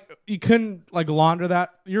I'm like. You couldn't like launder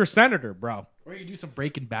that. You're a senator, bro. Or you do some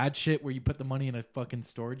Breaking Bad shit where you put the money in a fucking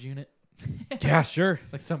storage unit. Yeah, sure.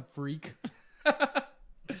 Like some freak.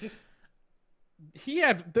 He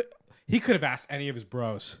could have asked any of his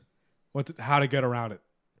bros how to get around it.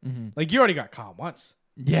 Mm-hmm. Like, you already got caught once.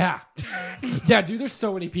 Yeah. Yeah, dude, there's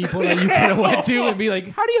so many people that you could have went to and be like,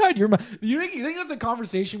 how do you hide your money? You think that's a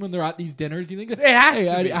conversation when they're at these dinners? You think that, It has hey,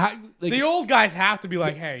 to be. like, The old guys have to be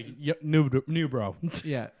like, hey, new bro.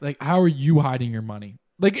 yeah, like, how are you hiding your money?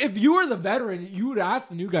 Like, if you were the veteran, you would ask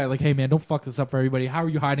the new guy, like, hey, man, don't fuck this up for everybody. How are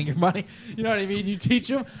you hiding your money? You know what I mean? You teach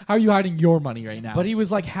him, how are you hiding your money right now? But he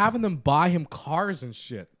was like having them buy him cars and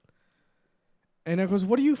shit. And I goes,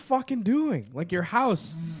 what are you fucking doing? Like, your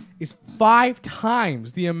house is 5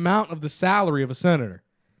 times the amount of the salary of a senator.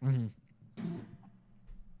 Mm-hmm.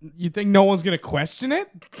 You think no one's going to question it?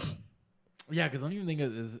 Yeah, because I don't even think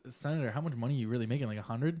as a senator, how much money are you really making? Like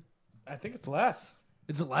 100? I think it's less.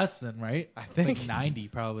 It's less than, right? I think. Like 90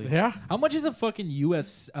 probably. Yeah. How much is a fucking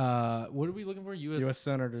U.S. What are we looking for? U.S.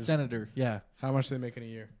 senators. Senator, yeah. How much do they make in a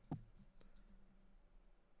year?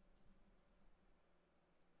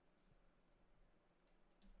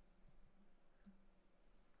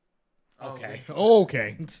 Okay.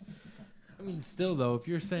 Okay. I mean, still though, if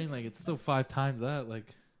you're saying like it's still 5 times that, like,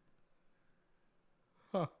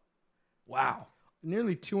 Huh. wow,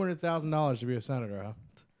 Nearly $200,000 to be a senator, huh?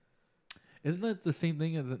 isn't that the same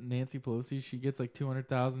thing as Nancy Pelosi? She gets like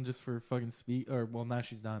 200,000 just for fucking speak, or well, now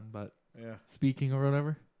she's done, but Yeah. speaking or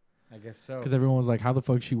whatever. I guess so. Because everyone was like, how the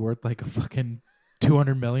fuck is she worth like a fucking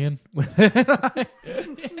 200 million?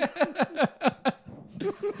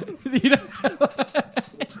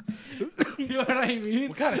 You know what I mean?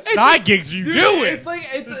 What kind of side gigs are you doing? It's like,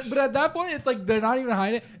 but at that point, it's like they're not even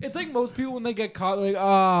hiding it. It's like most people when they get caught, they're like,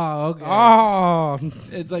 oh, okay. Oh,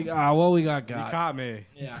 It's like, well, we got you got. caught me.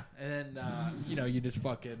 Yeah, and then you just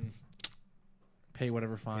fucking pay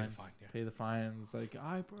whatever fine. Pay the fine. And it's like,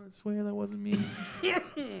 I swear that wasn't me.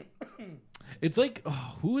 It's like,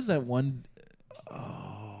 who was that one?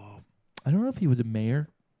 Oh, I don't know if he was a mayor.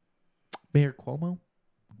 Mayor Cuomo,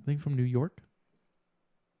 I think from New York.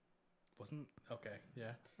 Wasn't okay.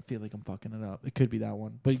 Yeah. I feel like I'm fucking it up. It could be that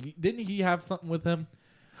one. But didn't he have something with him?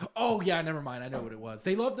 Oh, yeah, never mind. I know what it was.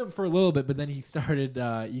 They loved him for a little bit, but then he started,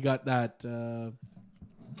 you got that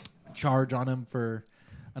charge on him for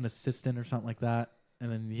an assistant or something like that.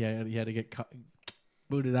 And then he had to get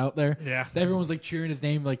booted out there. Yeah. Everyone was like cheering his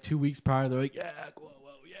name like 2 weeks prior. They're like, yeah, Cuomo,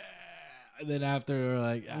 yeah. And then after, they're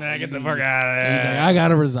like, Nah, get the fuck out of there. He's like, I got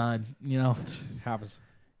to resign, you know. Happens.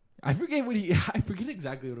 I forget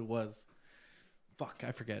exactly what it was. Fuck,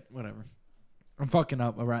 I forget. Whatever. I'm fucking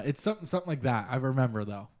up around. It's something like that. I remember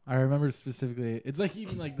though. I remember specifically. It's like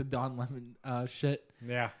even like the Don Lemon shit.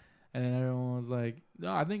 Yeah. And then everyone was like,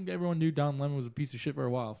 "No, I think everyone knew Don Lemon was a piece of shit for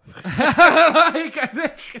a while." Like, I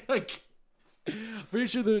think, like, pretty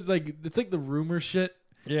sure there's like it's like the rumor shit.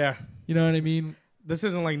 Yeah. You know what I mean? This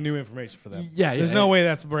isn't like new information for them. Yeah. There's no way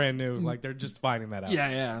that's brand new. Like they're just finding that out.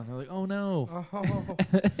 Yeah. They're like, "Oh no." Oh.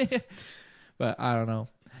 But I don't know.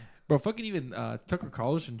 Bro, fucking even Tucker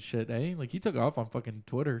Carlson shit, eh? Like, he took off on fucking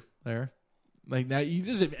Twitter there. Like, now he's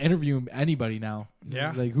just interviewing anybody now.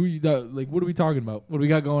 Yeah. He's like, who you, like, what are we talking about? What do we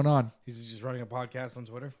got going on? He's just running a podcast on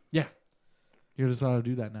Twitter. Yeah. You're just allowed to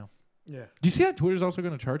do that now. Yeah. Do you see that Twitter's also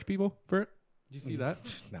going to charge people for it? Do you see that?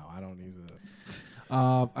 No, I don't use it.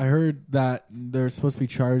 I heard that they're supposed to be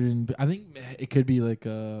charging, I think it could be like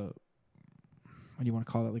a, what do you want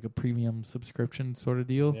to call it? Like a premium subscription sort of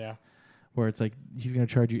deal. Yeah. Where it's like, he's going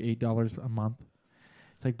to charge you $8 a month.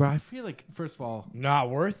 It's like, bro, I feel like, first of all, Not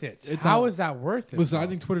worth it. It's How not- is that worth it? listen, I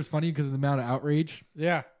bro? think Twitter's funny because of the amount of outrage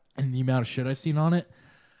Yeah. and the amount of shit I've seen on it.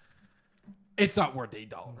 It's not worth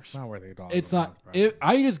 $8. It's not worth $8. It's not. Bro.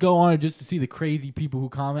 I just go on it just to see the crazy people who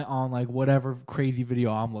comment on like whatever crazy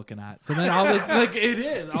video I'm looking at. So then I'll just like it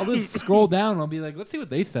is. I'll just scroll down and I'll be like, let's see what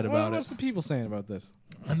they said about What's it. the people saying about this?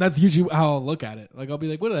 And that's usually how I'll look at it. Like I'll be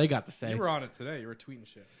like, what do they got to say? You were on it today. You were tweeting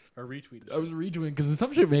shit. Or retweeting. I was redoing because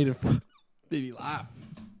some shit made me laugh.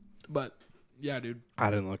 But yeah, dude. I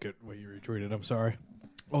didn't look at what you retweeted. I'm sorry.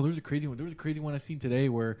 Oh, there's a crazy one. There was a crazy one I seen today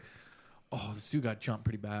where, this dude got jumped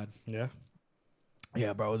pretty bad. Yeah.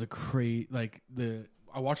 Yeah, bro, it was a crazy, like,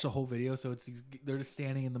 I watched the whole video. So they're just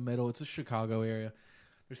standing in the middle. It's a Chicago area.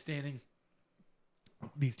 They're standing.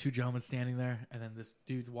 These two gentlemen standing there, and then this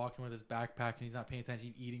dude's walking with his backpack, and he's not paying attention.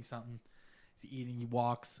 He's eating something. He's eating. He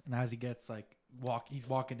walks, and as he gets he's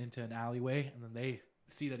walking into an alleyway, and then they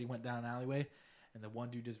see that he went down an alleyway, and the one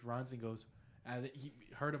dude just runs and goes. And he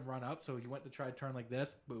heard him run up, so he went to try to turn like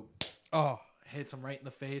this. Boom! Oh, hits him right in the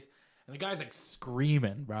face, and the guy's like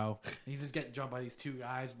screaming, bro. And he's just getting jumped by these two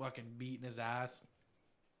guys, fucking beating his ass.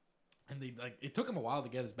 And it took him a while to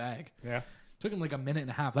get his bag. Yeah. Took him like a minute and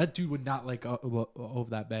a half. That dude would not let go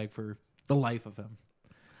of that bag for the life of him.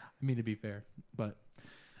 I mean, to be fair. But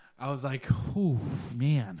I was like, oh,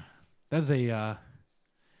 man. That's it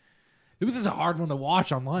was just a hard one to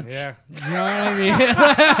watch on lunch. Yeah. You know what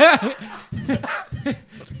I mean?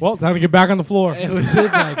 Well, time to get back on the floor. It was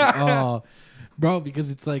just like, oh, bro,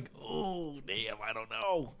 because it's like, oh, damn, I don't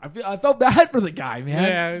know. I felt bad for the guy, man.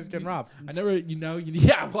 Yeah, he's getting robbed. I never,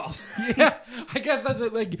 yeah, well, yeah, I guess that's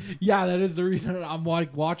it. Like, yeah, that is the reason I'm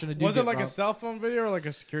watching a dude. Was it like robbed. a cell phone video or like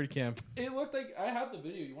a security cam? It looked like I have the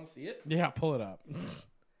video. You want to see it? Yeah, pull it up.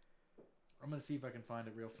 I'm gonna see if I can find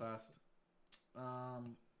it real fast.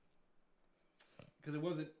 Because it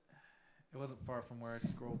wasn't far from where I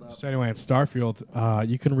scrolled up. So anyway, in Starfield,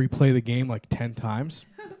 you can replay the game like 10 times.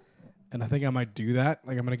 And I think I might do that.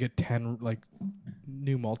 Like I'm going to get 10 like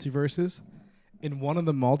new multiverses. In one of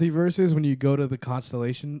the multiverses, when you go to the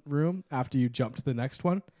constellation room after you jump to the next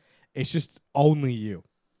one, it's just only you.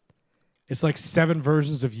 It's like 7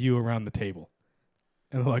 versions of you around the table.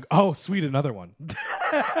 And they're like, "Oh, sweet, another one." And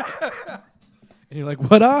you're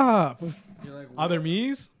like, "What up?" You're like, Other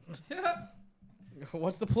me's?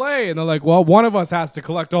 What's the play? And they're like, "Well, one of us has to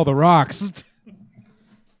collect all the rocks."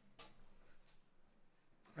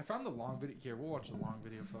 I found the long video. Here, we'll watch the long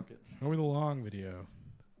video. Fuck it. Show me the long video.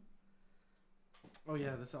 Oh,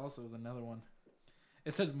 yeah, this also is another one.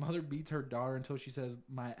 It says mother beats her daughter until she says,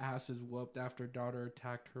 "My ass is whooped," after daughter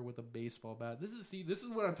attacked her with a baseball bat. This is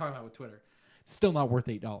what I'm talking about with Twitter. It's still not worth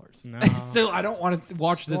 $8. No. Still, I don't want to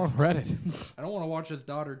watch this. On Reddit. I don't want to watch this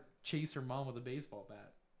daughter chase her mom with a baseball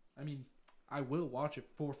bat. I mean, I will watch it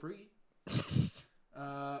for free.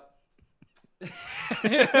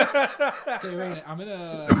 Okay, wait. I'm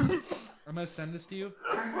gonna send this to you.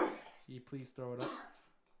 Can you please throw it up?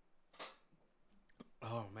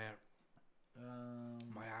 Oh man,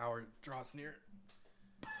 my hour draws near.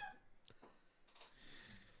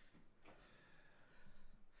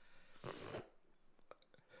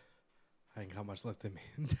 I think how much left in me.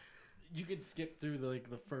 You could skip through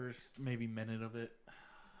the first maybe minute of it.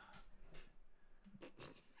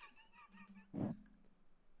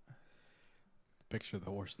 Picture the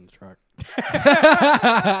horse in the truck.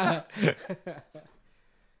 Can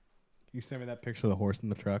you send me that picture of the horse in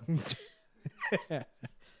the truck?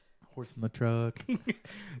 Horse in the truck.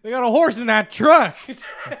 They got a horse in that truck.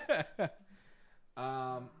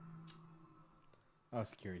 Oh,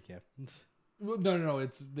 security cam. well, no.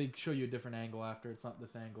 They show you a different angle after. It's not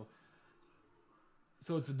this angle.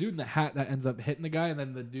 So it's the dude in the hat that ends up hitting the guy, and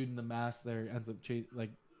then the dude in the mask there ends up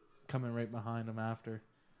coming right behind him after.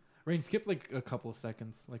 Rain, skip like a couple of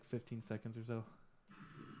seconds, like 15 seconds or so.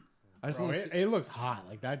 I just want to. It looks hot.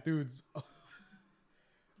 Like that dude's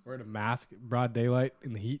wearing a mask, broad daylight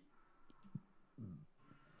in the heat,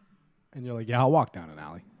 and you're like, "Yeah, I'll walk down an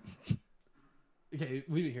alley." Okay,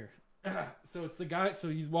 leave it here. So it's the guy. So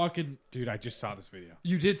he's walking. Dude, I just saw this video.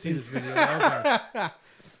 You did see this video. Okay.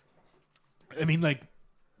 I mean, like,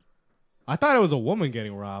 I thought it was a woman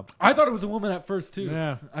getting robbed. I thought it was a woman at first too.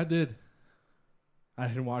 Yeah, I did. I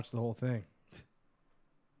didn't watch the whole thing.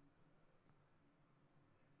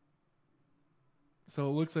 So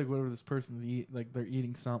it looks like whatever this person's they're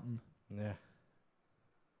eating something. Yeah.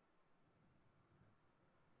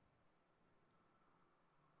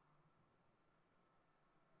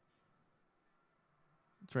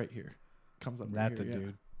 It's right here. Comes up. That's right a here,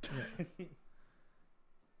 dude. Yeah.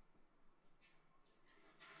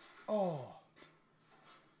 Oh.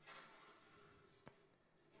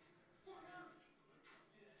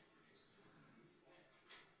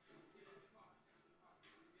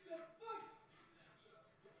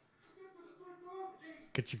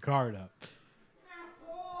 Get your card up.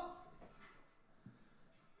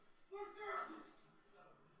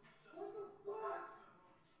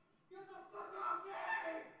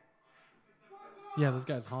 Yeah, this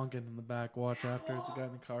guy's honking in the back. Watch after the guy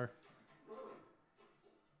in the car.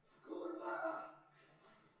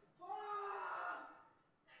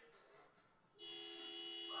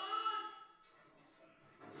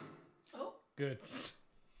 Oh, Good.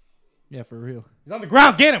 Yeah, for real. He's on the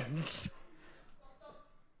ground. Get him.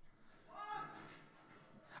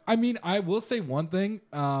 I mean, I will say one thing.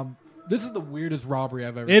 This is the weirdest robbery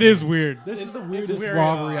I've ever seen. It is weird. This is the weirdest weird,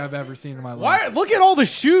 robbery I've ever seen in my life. Why? Look at all the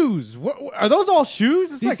shoes. What, are those all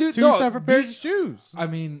shoes? It's These like dudes- two no, separate pairs of these- shoes. I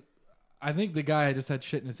mean, I think the guy just had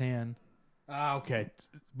shit in his hand. Okay.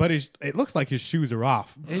 But it looks like his shoes are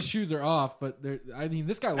off. His shoes are off, but I mean,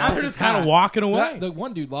 this guy Now lost they're his just kind hat. of walking away. The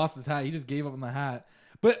one dude lost his hat. He just gave up on the hat.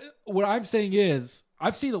 But what I'm saying is,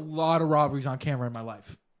 I've seen a lot of robberies on camera in my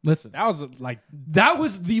life. Listen, That was like that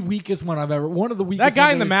was the weakest one I've ever. One of the weakest. that guy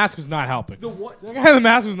ones in the I've mask was not helping. The one, That guy in the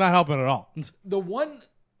mask was not helping at all. the one.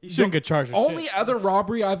 He shouldn't get charged. With Only shit. other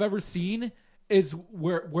robbery I've ever seen is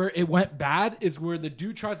where it went bad is where the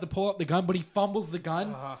dude tries to pull out the gun, but he fumbles the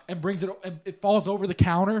gun and brings it, and it falls over the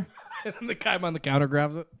counter, And then the guy on the counter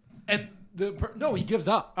grabs it. and no, he gives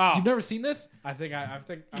up. Oh. You've never seen this? I think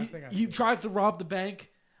He tries to rob the bank.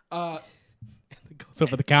 It goes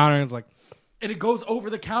over the counter and it's like, And it goes over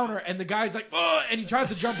the counter, and the guy's like, "Ugh," and he tries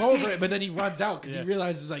to jump over it, but then he runs out because he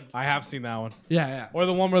realizes, like, I have seen that one. yeah. Or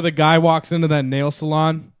the one where the guy walks into that nail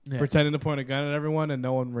salon Yeah. pretending to point a gun at everyone and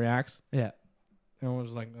no one reacts. Yeah. Everyone's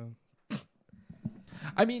just like,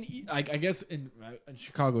 I mean, I guess in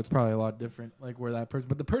Chicago, it's probably a lot different, like where that person,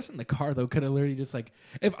 but the person in the car, though, could have literally just, like,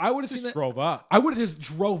 if I would have seen just that, drove up. I would have just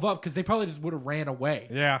drove up because they probably just would have ran away.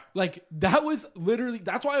 Yeah. Like, that was literally,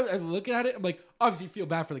 that's why I look at it, I'm like, obviously you feel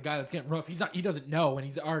bad for the guy that's getting rough. He doesn't know, and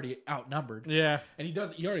he's already outnumbered. Yeah. And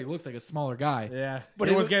he already looks like a smaller guy. Yeah. But But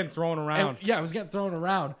it it was was- getting thrown around. And, it was getting thrown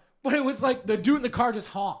around. But it was like the dude in the car just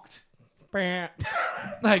honked.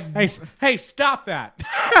 Like, hey, stop that.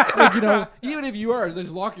 like, you know, even if you are,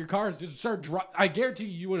 just lock your cars, just start I guarantee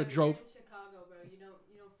you would have drove. In Chicago, bro, you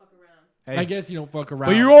don't fuck around. I guess you don't fuck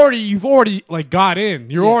around. But you've already like got in.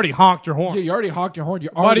 You already honked your horn. Yeah, you already honked your horn.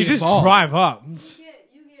 You're Buddy, already just involved. drive up. You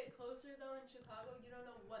get closer though in Chicago, you don't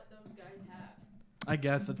know what those guys have. I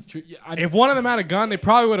guess that's true. Yeah, If one of them had a gun, they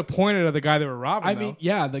probably would have pointed at the guy they were robbing. I mean,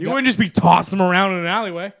 yeah, the you guy, wouldn't just be tossing them around in an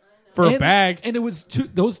alleyway for a bag. And it was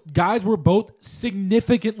those guys were both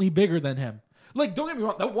significantly bigger than him. Like, don't get me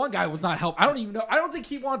wrong, that one guy was not help. I don't even know. I don't think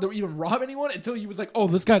he wanted to even rob anyone until he was like, "Oh,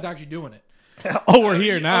 this guy's actually doing it." Oh, we're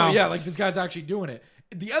here now. Oh, yeah, like this guy's actually doing it.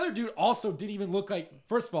 The other dude also didn't even look like.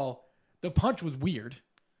 First of all, the punch was weird.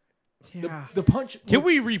 Yeah. The punch. Can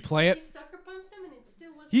we replay He it? sucker punched him and it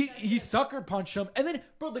still wasn't. He sucker punched him, and then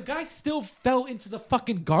bro, the guy still fell into the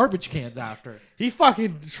fucking garbage cans after. He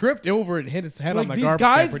fucking tripped over and hit his head Like on the these garbage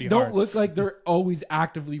can guys pretty don't hard. look like they're always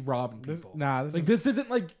actively robbing people. This isn't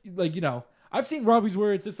like you know. I've seen robberies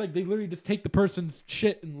where it's just like they literally just take the person's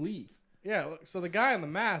shit and leave. Yeah, look, so the guy in the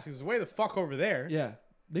mask is way the fuck over there. Yeah,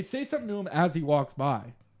 they say something to him as he walks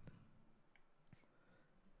by.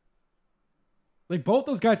 Like both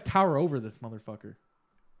those guys tower over this motherfucker.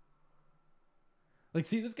 Like,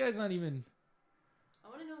 see, this guy's not even. I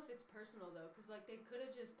want to know if it's personal though, because like they could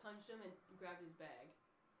have just punched him and grabbed his bag,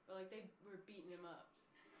 but like they were beating him up.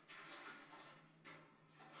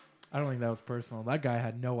 I don't think that was personal. That guy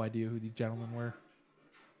had no idea who these gentlemen were.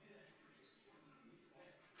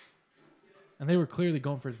 And they were clearly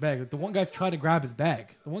going for his bag. Like, the one guy's trying to grab his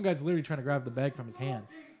bag. The one guy's literally trying to grab the bag from his hand.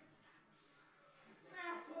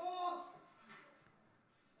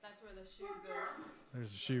 That's where the shoe goes.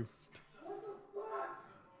 There's a shoe.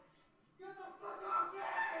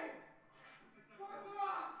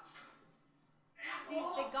 See,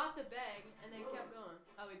 they got the bag and they kept going.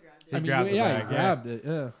 Oh, he grabbed it. He grabbed the bag, he grabbed it.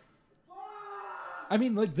 Yeah. I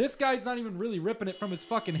mean, like, this guy's not even really ripping it from his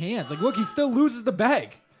fucking hands. Like, look, he still loses the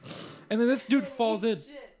bag. And then this dude falls in.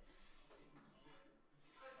 Shit.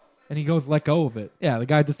 And he goes, let go of it. Yeah, the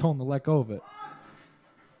guy just told him to let go of it.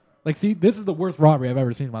 Like, see, this is the worst robbery I've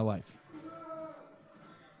ever seen in my life.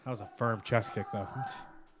 That was a firm chest kick, though.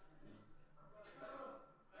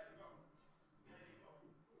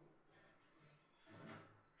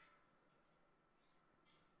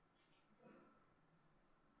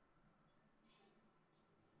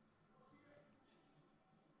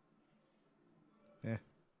 Yeah.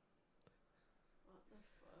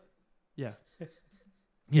 Yeah.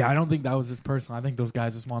 Yeah, I don't think that was his personal. I think those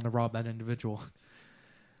guys just wanted to rob that individual.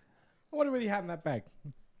 I wonder what he had in that bag.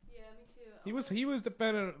 Yeah, me too. He was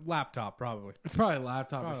defending a laptop, probably. It's probably a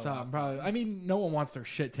laptop Probably or a something. laptop. Probably. I mean, no one wants their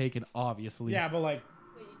shit taken, obviously. Yeah, but like,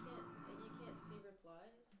 Wait, you can't see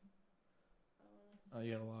replies. Oh,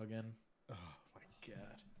 you gotta log in.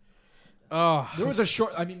 oh, There was a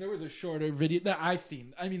shorter video that I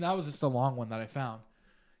seen. I mean, that was just a long one that I found.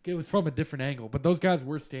 It was from a different angle, but those guys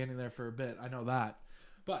were standing there for a bit. I know that.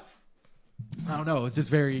 But I don't know. It's just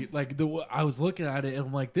very like I was looking at it and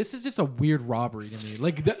I'm like, this is just a weird robbery to me.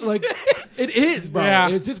 Like it is, bro. Yeah.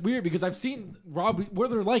 It's just weird because I've seen robbery where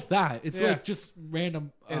they're like that. It's Yeah. like just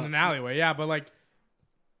random in an alleyway, yeah, but like,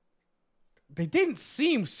 they didn't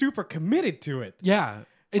seem super committed to it. Yeah.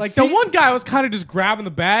 Like the one guy was kind of just grabbing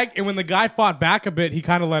the bag, and when the guy fought back a bit, he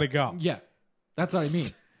kind of let it go. Yeah. That's what I mean.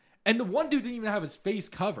 And the one dude didn't even have his face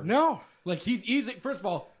covered. No. Like he's easy. First of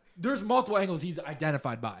all, there's multiple angles he's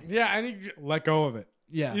identified by. Yeah, and he just let go of it.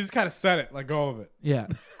 Yeah. He just kind of said it, let go of it. Yeah.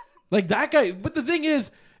 Like that guy. But the thing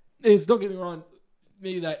is don't get me wrong,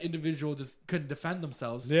 maybe that individual just couldn't defend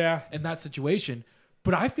themselves in that situation.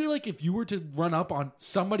 But I feel like if you were to run up on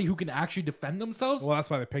somebody who can actually defend themselves. Well, that's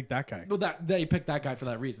why they picked that guy. Well, they picked that guy for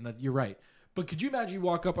that reason. That you're right. But could you imagine you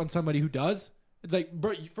walk up on somebody who does? It's like,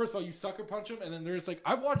 bro, first of all, you sucker punch him, and then there's like,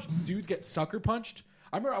 I've watched dudes get sucker punched.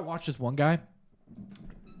 I remember I watched this one guy.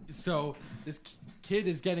 So this kid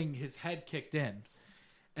is getting his head kicked in,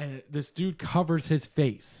 and this dude covers his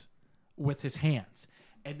face with his hands.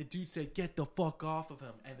 And the dude said, "Get the fuck off of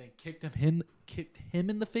him," and then kicked him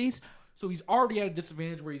in the face. So he's already at a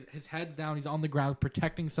disadvantage where his head's down, he's on the ground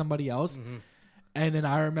protecting somebody else. Mm-hmm. And then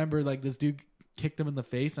I remember like this dude kicked him in the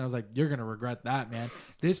face, and I was like, "You're gonna regret that, man."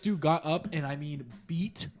 This dude got up and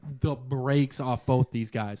beat the brakes off both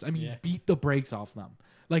these guys. Beat the brakes off them.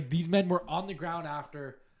 Like these men were on the ground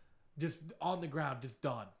after, just on the ground, just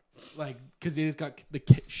done. Like, because they just got the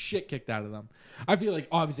shit kicked out of them. I feel like,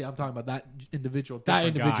 obviously, I'm talking about that individual. That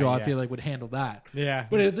individual, I feel like, would handle that. Yeah.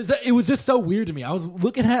 But it was just so weird to me. I was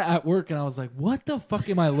looking at work, and I was like, what the fuck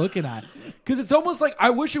am I looking at? Because it's almost like I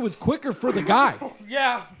wish it was quicker for the guy.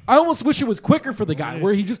 Yeah. I almost wish it was quicker for the guy,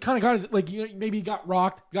 where he just kind of got his, like, maybe he got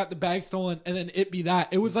rocked, got the bag stolen, and then it be that.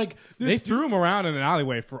 It was like... They threw him around in an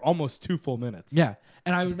alleyway for almost 2 full minutes. Yeah.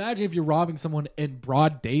 And I would imagine if you're robbing someone in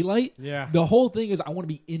broad daylight, the whole thing is I want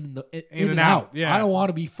to be in and out. Yeah. I don't want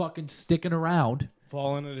to be fucking sticking around.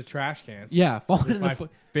 Fall into the trash cans. Yeah, fall into my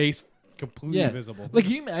face completely visible. Like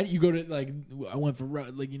you go to like I went for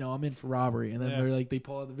I'm in for robbery, and then they're like they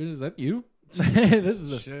pull out the video. Is that you? This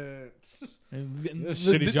is a shit.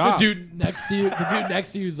 Shitty job. The dude next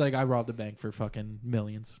to you is like, I robbed a bank for fucking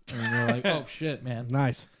millions, and you're like, oh shit, man,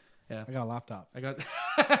 nice. Yeah, I got a laptop. I got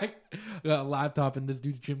a laptop and this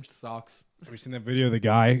dude's gym socks. Have you seen that video of the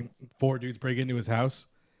guy? 4 dudes break into his house,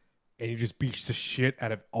 and he just beats the shit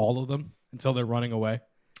out of all of them until they're running away.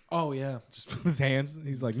 Oh yeah, just with his hands.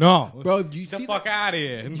 He's like, "No, bro, do you get see the fuck out of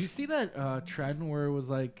here?" Did you see that trend where it was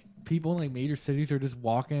like people in like major cities are just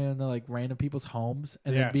walking into like random people's homes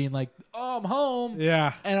and then being like, "Oh, I'm home."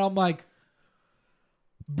 Yeah, and I'm like,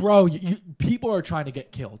 bro, people are trying to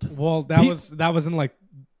get killed. Well, that was in like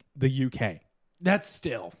the UK. That's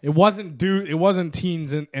still. It wasn't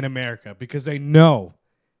teens in America because they know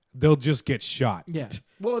they'll just get shot. Yeah.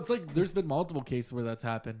 Well, it's like there's been multiple cases where that's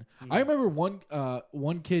happened. I remember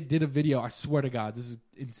one kid did a video. I swear to God, this is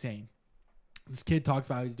insane. This kid talks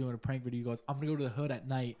about how he's doing a prank video. He goes, "I'm gonna go to the hood at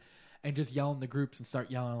night and just yell in the groups and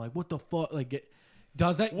start yelling like, what the fuck?" Like,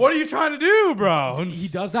 does that? What are you trying to do, bro? He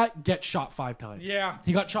does that. Get shot 5 times. Yeah.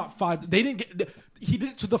 He got shot 5. They didn't get. He did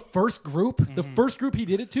it to the first group. Mm-hmm. The first group he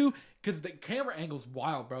did it to, because the camera angle's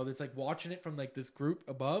wild, bro. It's like watching it from like this group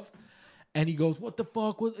above. And he goes, "What the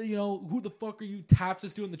fuck? What, who the fuck are you?" Taps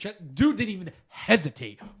this dude in the chest. Dude didn't even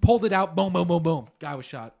hesitate. Pulled it out. Boom, boom, boom, boom. Guy was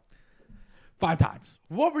shot 5 times.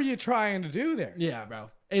 What were you trying to do there? Yeah, bro.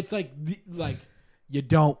 It's like you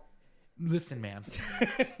don't listen, man.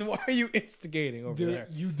 Why are you instigating over there?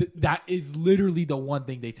 That is literally the one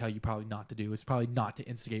thing they tell you probably not to do. Is probably not to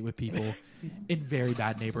instigate with people in very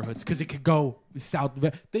bad neighborhoods because it could go south.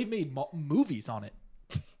 They've made movies on it.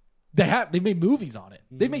 They've made movies on it.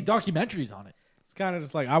 They've made documentaries on it. It's kind of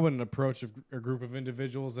just like I wouldn't approach a group of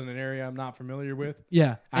individuals in an area I'm not familiar with.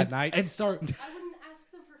 Yeah, at night and start. I wouldn't ask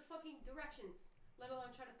them for fucking directions, let alone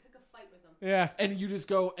try to pick a fight with them. Yeah, and you just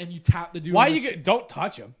go and you tap the dude. Why don't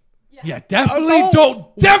touch him? Yeah,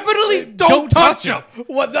 definitely don't touch him.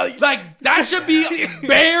 What the? Like that should be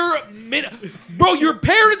bare minimum. Bro, your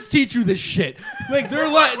parents teach you this shit. Like they're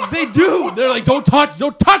like don't touch nobody.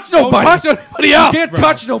 Don't touch anybody else. You can't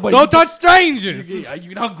touch nobody. Don't touch strangers.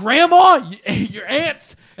 You know, grandma, your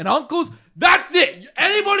aunts and uncles. That's it.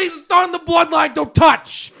 Anybody that's on the bloodline, don't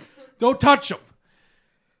touch. Don't touch them.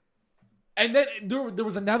 And then there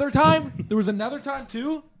was another time. There was another time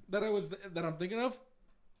too that I'm thinking of.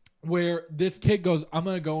 Where this kid goes, "I'm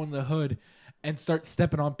going to go in the hood and start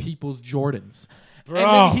stepping on people's Jordans." Bro.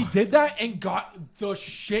 And then he did that and got the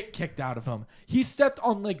shit kicked out of him. He stepped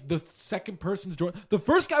on like the second person's Jordan. The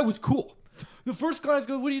first guy was cool. The first guy's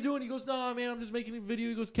going, "What are you doing?" He goes, "No, man, I'm just making a video."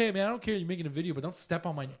 He goes, "Okay, man, I don't care you're making a video, but don't step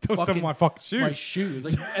on my fucking shoes." My shoes.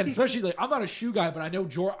 Like, and especially like I'm not a shoe guy, but I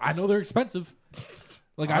know they're expensive.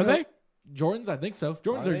 Like, are they? Jordans, I think so.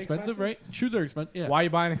 Jordans are expensive, right? Shoes are expensive. Yeah. Why are you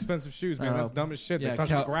buying expensive shoes, man? That's dumb as shit. Yeah, they touch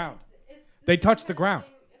the ground. It's They touch the ground.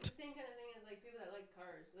 It's the same kind of thing as like people that like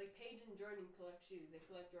cars. Like Paige and Jordan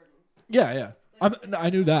Yeah. I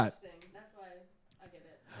knew that. That's why I get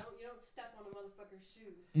it. You don't step on a motherfucker's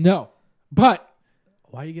shoes. No, but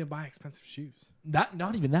Why are you gonna buy expensive shoes?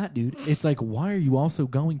 not even that, dude. It's like, why are you also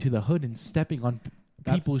going to the hood and stepping on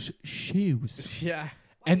people's shoes? Yeah.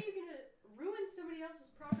 And- Why are you gonna ruin somebody else's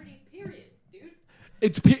property? Period,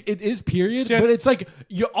 dude. It is period, Just- but it's like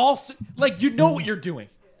you also like you know what you're doing.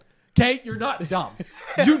 Okay, you're not dumb.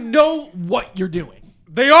 You know what you're doing.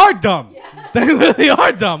 They are dumb. Yeah. They literally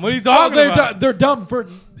are dumb. What are you talking about? They're dumb for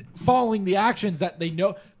following the actions that they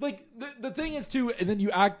know. Like the thing is too, and then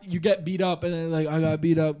you get beat up, and then like I got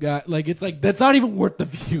beat up, guy. Like it's like that's not even worth the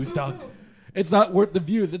views, dog. It's not worth the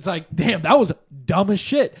views. It's like, damn, that was dumb as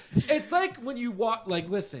shit. It's like when you watch, like,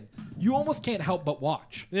 listen, you almost can't help but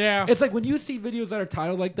watch. Yeah. It's like when you see videos that are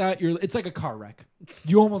titled like that, it's like a car wreck.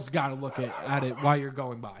 You almost got to look at it while you're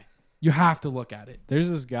going by. You have to look at it. There's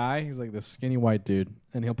this guy. He's like this skinny white dude,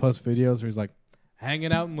 and he'll post videos where he's like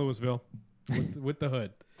hanging out in Louisville with the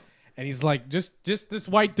hood, and he's like just this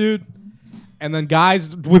white dude, and then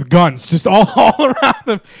guys with guns just all around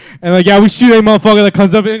him, and like, yeah, we shoot a motherfucker that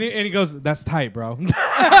comes up, and he goes, "That's tight, bro."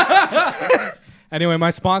 Anyway, my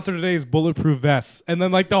sponsor today is Bulletproof Vests, and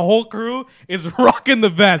then like the whole crew is rocking the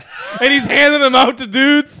vest, and he's handing them out to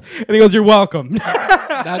dudes, and he goes, "You're welcome."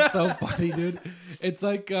 That's so funny, dude. It's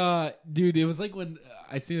like, dude, it was like when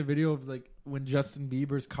I seen a video of like when Justin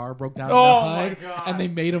Bieber's car broke down Oh in my the hood, God. and they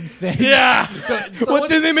made him sing. Yeah. So What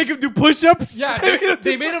did they make him do? Push-ups? Yeah,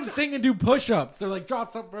 they made him sing and do push-ups. So like,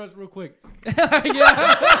 drop something for us real quick.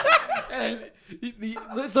 Yeah. And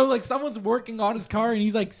so like, someone's working on his car and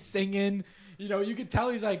he's like singing. You know, you can tell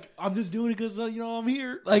he's like, I'm just doing it because I'm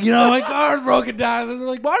here. Like, my car's broken down. And they're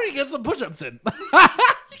like, why don't you get some push-ups in?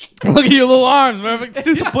 Look at your little arms, man.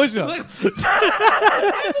 Do some push-ups. The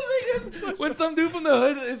thing is, when some dude from the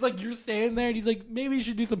hood is like, you're standing there and he's like, maybe you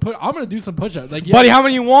should do some I'm going to do some push-ups. Like, yeah, Buddy, how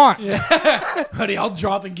many you want? yeah. Buddy, I'll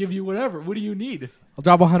drop and give you whatever. What do you need? I'll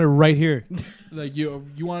drop 100 right here. Like, you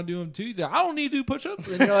want to do them too? He's like, I don't need to do push-ups.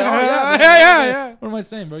 And you're like, oh, yeah. Man, Yeah. What am I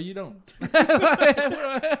saying, bro? You don't.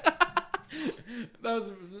 That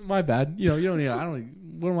was my bad. You don't need.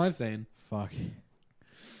 What am I saying? Fuck.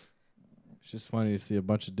 It's just funny to see a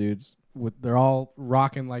bunch of dudes they're all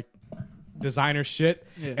rocking like designer shit,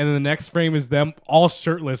 Yeah. and then the next frame is them all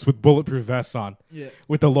shirtless with bulletproof vests on,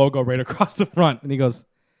 with the logo right across the front, and he goes,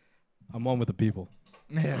 "I'm one with the people.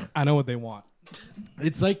 Yeah. I know what they want."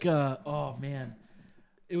 It's like, oh man,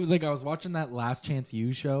 it was like I was watching that Last Chance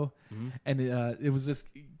U show, and it was this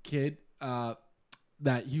kid.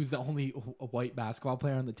 That he was the only white basketball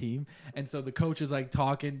player on the team. And so the coach is like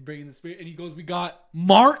talking, bringing the spirit, and he goes, we got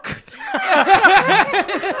Mark.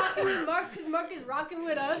 Mark, because Mark is rocking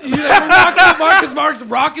with us. He's like, we're rocking with Mark because Mark's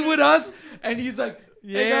rocking with us. And he's like,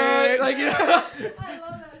 Yeah. like, I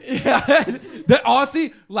love that. yeah. The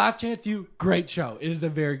Aussie, Last Chance U, great show. It is a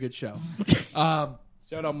very good show.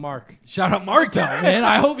 Shout out Mark. Shout out Mark, though, man.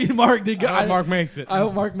 I hope Mark did good. I hope Mark makes it. I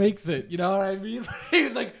hope Mark makes it. You know what I mean? He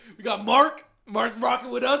was like, we got Mark. Mark's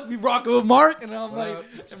rocking with us. We rocking with Mark. And I'm like,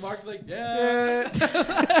 and Mark's like, yeah.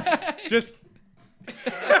 Just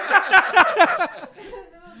That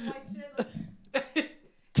was white shit. Like,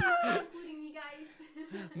 including me, guys.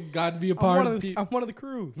 Got to be a part of the team. I'm one of the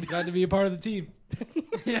crew. Got to be a part of the team.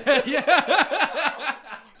 Yeah.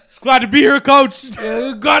 Just glad to be here, coach.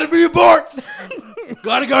 Yeah, got to be a part.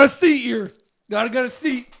 Got a seat here. Got a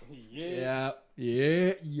seat. Yeah.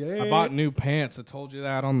 I bought new pants. I told you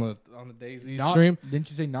that on the Daisy Not- stream. Didn't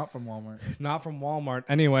you say not from Walmart? Not from Walmart.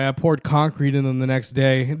 Anyway, I poured concrete in them the next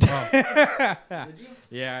day. Did you?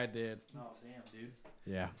 Yeah, I did. Oh, damn, dude.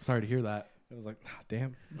 Yeah. Sorry to hear that. It was like,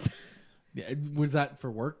 damn. Yeah, was that for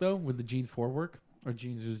work, though? Were the jeans for work? Or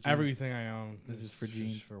jeans just jeans? Everything I own. This is for just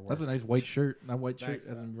jeans. for work. That's a nice white shirt. That white Thanks,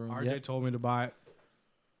 shirt hasn't ruined RJ yet. told me to buy it.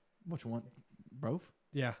 What you want? Bro?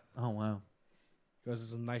 Yeah. Oh, wow. Because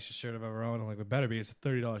this is the nicest shirt I've ever owned. I'm like, it better be. It's a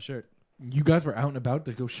 $30 shirt. You guys were out and about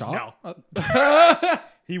to go shop? No.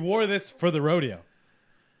 He wore this for the rodeo.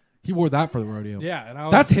 He wore that for the rodeo. Yeah. And I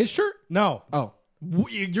was, That's his shirt? No. Oh.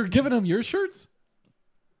 You're giving him your shirts?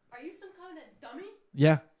 Are you some kind of dummy?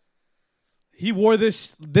 Yeah. He wore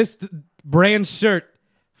this brand shirt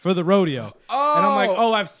for the rodeo. Oh. And I'm like,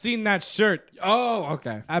 oh, I've seen that shirt Oh,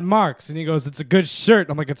 okay. at Mark's. And he goes, it's a good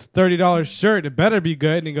shirt. I'm like, it's a $30 shirt. It better be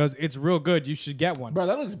good. And he goes, it's real good. You should get one. Bro,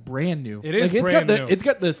 that looks brand new. It is like, brand new. It's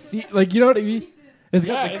got the seat. Like, you know what I mean? Pieces. It's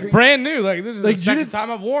Yeah, got the it's cre- brand new. Like, this is Like, the you second didn't-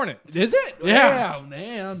 time I've worn it. Is it? Yeah. Wow,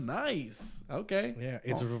 man. Nice. Okay. Yeah,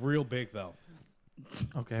 it's real big, though.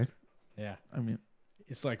 Okay. Yeah. I mean,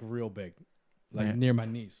 It's like real big. Like Yeah. near my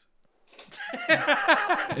knees.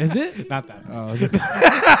 Is it? Not that. Oh, is it?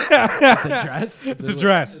 It's a dress. It's a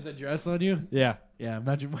dress. It's a dress on you. Yeah. Yeah,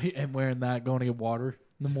 imagine him wearing that, going to get water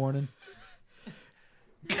in the morning.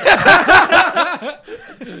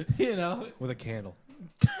 You know, With a candle.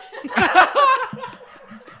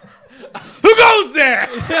 Who goes there?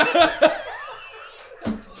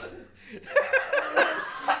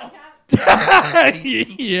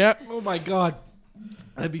 Yeah. oh my god,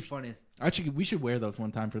 that'd be funny. Actually, we should wear those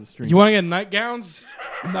one time for the stream. You want to get nightgowns?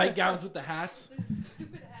 Nightgowns with the hats,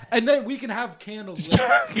 and then we can have candles. lit.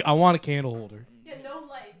 I want a candle holder. Yeah, no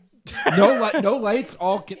lights. No lights.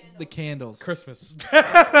 All the candles. Christmas.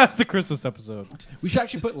 That's the Christmas episode. We should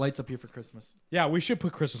actually put lights up here for Christmas. Yeah, we should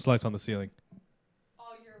put Christmas lights on the ceiling.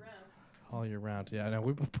 All year round. All year round. Yeah, no,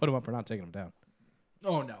 we put them up. We're not taking them down.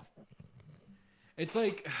 Oh no, it's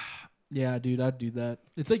like, yeah, dude, I'd do that.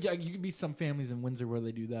 It's like you can be some families in Windsor where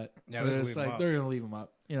they do that. Yeah, Where they just it's leave 'em like up. they're gonna leave them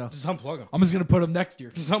up. You know, Just unplug them. I'm just gonna put them next year.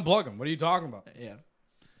 Just unplug them. What are you talking about? Yeah.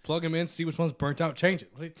 Plug them in, see which one's burnt out, change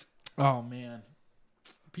it. Oh man,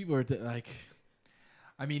 people are like,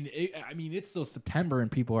 I mean, it's still September and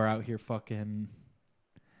people are out here fucking,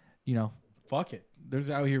 you know, Fuck it.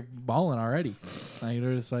 they're out here balling already. Like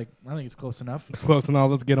they're just like, I think it's close enough. It's close enough.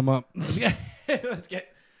 Let's get them up. Yeah, let's get.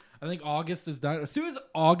 I think August is done. As soon as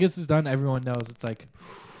August is done, everyone knows it's like,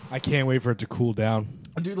 I can't wait for it to cool down.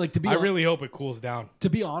 dude. Like to be, I really hope it cools down. to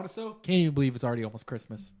be honest though, can't even believe it's already almost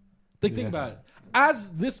Christmas. Like think Yeah. about it. As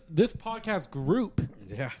this podcast group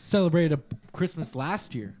Yeah. celebrated a Christmas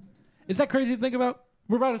last year, is that crazy to think about?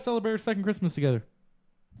 We're about to celebrate our second Christmas together.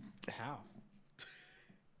 How?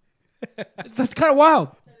 That's kind of wild.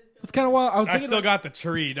 It's kind of wild. I was I thinking. still got the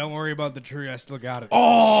tree. Don't worry about the tree. I still got it.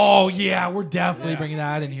 Oh yeah, we're definitely Yeah. bringing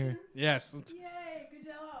that in here. Yes. Yay, good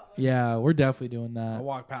job. Yeah, we're definitely doing I that.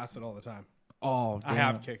 walk past it all the time. Oh, I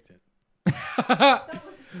have kicked it. That was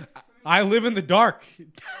I live in the dark.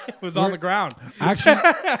 It was on We're- the ground. Actually,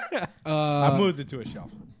 I moved it to a shelf.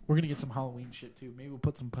 we're gonna get some Halloween shit too. Maybe we'll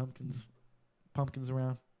put some pumpkins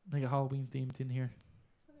around. Make a Halloween themed in here.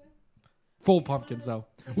 Full pumpkins though.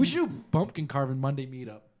 We should do pumpkin carving Monday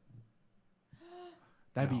meetup.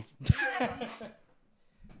 That'd be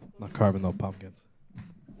Not carving no pumpkins.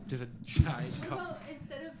 just a giant What cup. about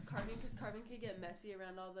instead of carving, because carving can get messy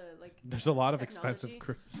around all the like. There's a lot of technology.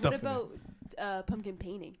 expensive stuff What about pumpkin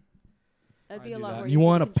painting? That'd be I'd a do lot that. more. in it. You easy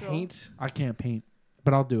want to to control. paint? I can't paint,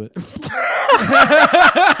 but I'll do it.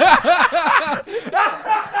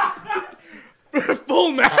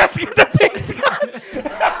 Full mask and the paint.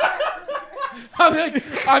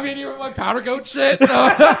 I'm in here with my powder coat shit.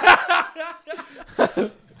 I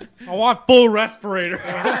want full respirator.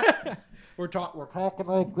 We're talking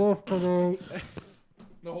like this today.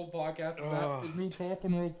 The whole podcast is that is me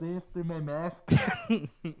talking like this through my mask.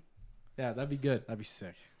 Yeah, that'd be good. That'd be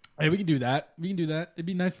sick. Hey, we can do that. It'd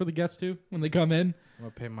be nice for the guests too when they come in. I'm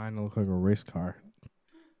gonna paint mine to look like a race car.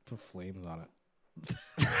 Put flames on it.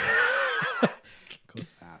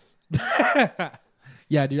 Goes fast.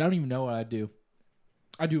 Yeah, dude, I don't even know what I'd do.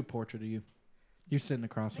 I'd do a portrait of you. You're sitting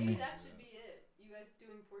across from Maybe me. that should be it. You guys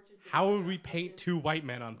doing portraits. of How each would other we on paint pumpkins. two white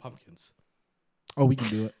men on pumpkins? Oh, we can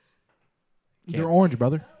do it. They're Can't. orange,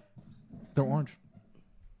 brother. They're orange.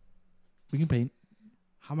 We can paint.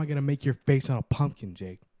 How am I gonna make your face on a pumpkin,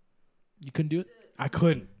 Jake? You couldn't do it? I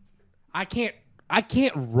couldn't. I can't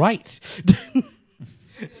write.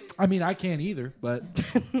 I mean, I can't either, but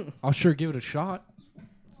I'll sure give it a shot.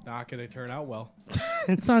 It's not gonna turn out well.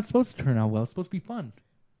 It's not supposed to turn out well. It's supposed to be fun.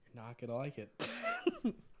 You're not gonna like it.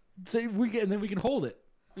 So and then we can hold it.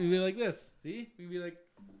 We'd be like this. See? We'd be like,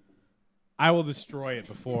 I will destroy it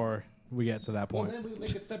before we get to that well, point. then we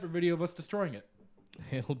make a separate video of us destroying it.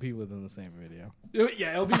 It'll be within the same video.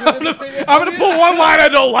 Yeah, it'll be within the same. I'm gonna pull one line I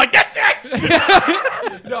don't like. That's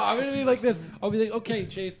it. No, I'm gonna be like this. I'll be like, okay,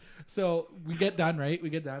 Chase. So we get done, right? We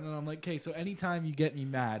get done, and I'm like, okay. So anytime you get me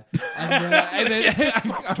mad, and then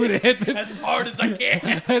I'm gonna hit this As hard as I can.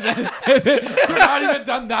 and then we're not even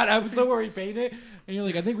done that episode where we paint it, and you're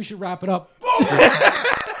like, I think we should wrap it up.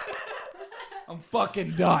 I'm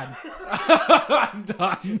fucking done. I'm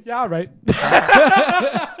done. Yeah, right.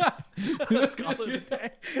 Let's call it a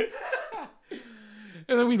day.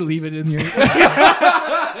 And then we leave it in here.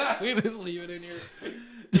 We just leave it in here.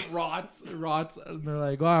 It rots. And they're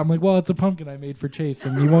like, wow. I'm like, well, it's a pumpkin I made for Chase,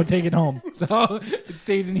 and he won't take it home. So it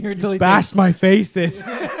stays in here until he Bashed my face in.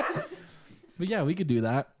 But yeah, we could do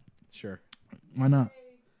that. Sure. Why not?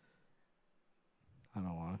 I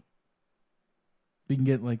don't want it. We can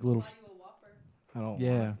get like little. Buy you a Whopper. I don't. Want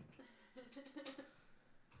Yeah.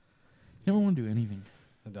 You don't want to do anything.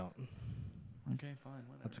 it. I don't. Okay, fine.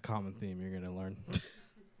 Whatever. That's a common theme you're gonna learn.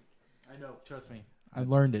 I know. Trust me. I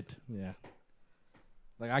learned it. Yeah.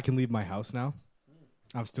 Like, I can leave my house now.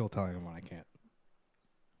 I'm still telling them when I can't.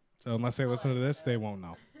 So unless they listen to this, they won't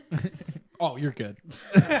know. Oh, you're good.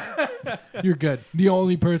 You're good. The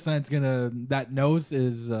only person that knows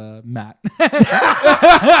is Matt.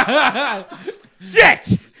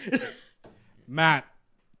 Shit! Matt.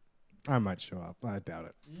 I might show up. I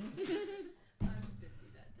doubt it.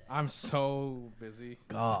 I'm so busy.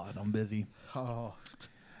 God, I'm busy. Oh.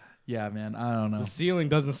 Yeah, man. I don't know. The ceiling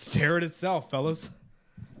doesn't stare at itself, fellas.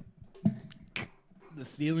 The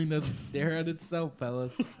ceiling doesn't stare at itself,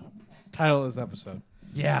 fellas. Title of this episode.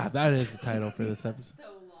 Yeah, that is the title for this episode. So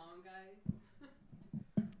long,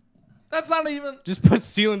 guys. That's not even. Just put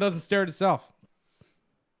ceiling doesn't stare at itself.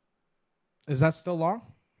 Is that still long?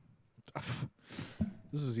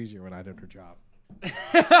 This was easier when I did her job.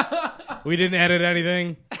 We didn't edit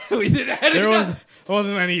anything. We didn't edit. There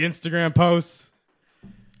wasn't any Instagram posts.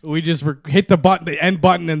 We just hit the end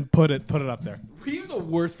button, and put it up there. We're the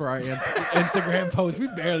worst for our Instagram posts. We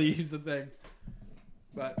barely use the thing.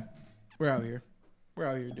 But we're out here. We're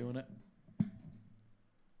out here doing it.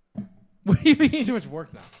 What do you mean? It's too much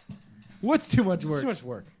work now. What's too much work? It's too much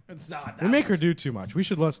work. It's not that We make much. her do too much. We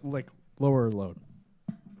should lower her load.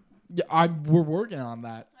 Yeah, we're working on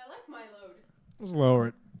that. I like my load. Let's lower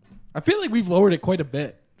it. I feel like we've lowered it quite a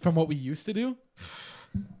bit from what we used to do.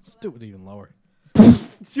 Let's do it even lower.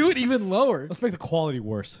 Let's do it even lower. Let's make the quality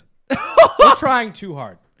worse. We're trying too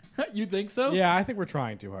hard. You think so? Yeah, I think we're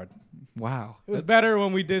trying too hard. Wow. It was better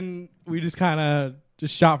when we didn't. We just kind of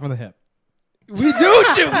just shot from the hip. We do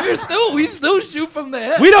shoot. We still shoot from the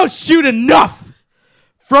hip. We don't shoot enough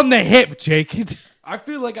from the hip, Jake. I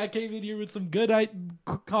feel like I came in here with some good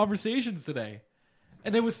conversations today.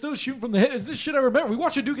 And they were still shooting from the hip. Is this shit I remember? We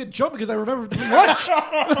watched a dude get jumped because I remember from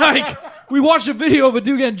lunch. We watched a video of a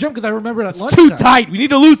dude getting jumped because I remember it at lunch. Too tight. We need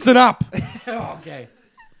to loosen up. Okay.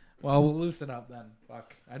 Well, we'll loosen up then.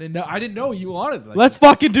 Fuck. I didn't know you wanted. Let's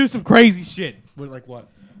fucking do some crazy shit. Like what?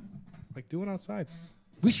 Like doing outside.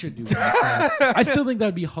 We should do that. I still think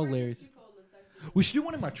that'd be hilarious. We should do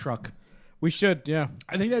one in my truck. We should, yeah.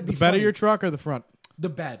 I think that'd be The bed funny. of your truck or the front? The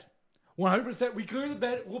bed. 100%. We clear the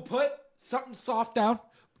bed. We'll put something soft down.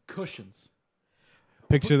 Cushions.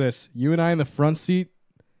 Picture this. You and I in the front seat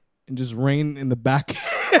and just Rain in the back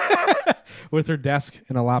with her desk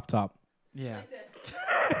and a laptop. Yeah.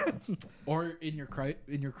 Or in your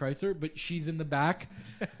Chrysler, but she's in the back.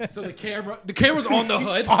 So the camera's on the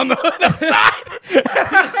hood. On the hood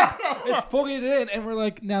outside. It's pulling it in, and we're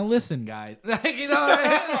like, now listen, guys. You know what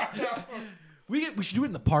I mean? We should do it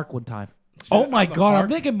in the park one time. Oh my god, I'm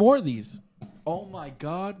thinking more of these. Oh my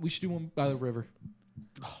god, we should do one by the river.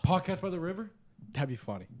 Podcast by the river? That'd be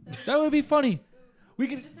funny. That would be funny. We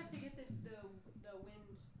could. You just have to get the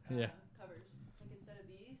wind Yeah. covers. Like instead of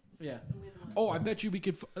these, Yeah. the wind ones. Oh, I bet you we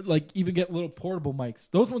could even get little portable mics.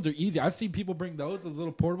 Those ones are easy. I've seen people bring those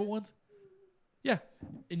little portable ones. Yeah,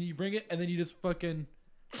 and you bring it, and then you just fucking.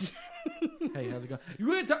 Hey, how's it going? You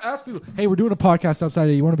really ask people. Hey, we're doing a podcast outside.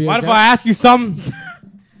 You want to be? Mind if I ask you something?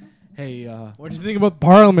 Hey, What'd you think about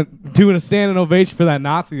Parliament doing a standing ovation for that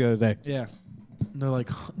Nazi the other day? yeah. And they're like,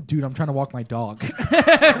 dude, I'm trying to walk my dog.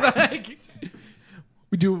 Like,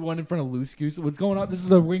 we do one in front of Loose Goose. What's going on? This is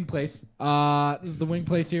the wing place. This is the wing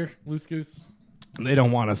place here, Loose Goose. They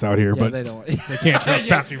don't want us out here, Yeah, but they don't. they can't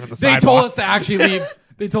trespass me from the They sidewalk. told us to actually leave.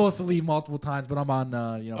 They told us to leave multiple times, but I'm on,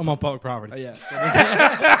 I'm on public property. yeah.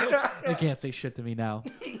 So they can't say shit to me now.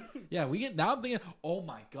 Yeah, now I'm thinking, oh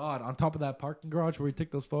my god, on top of that parking garage where we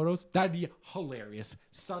took those photos, that'd be hilarious.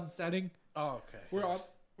 Sun setting. Oh, okay.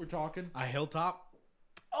 We're talking. A hilltop?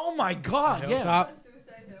 Oh my god, yeah. Hilltop?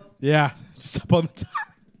 Suicide Hill. Yeah. Just up on the top.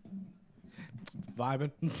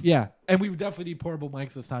 Vibing. Yeah, and we would definitely need portable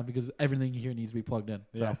mics this time because everything here needs to be plugged in.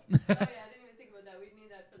 So. Yeah. Oh yeah, I didn't even think about that. We'd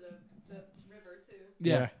need that for the river too.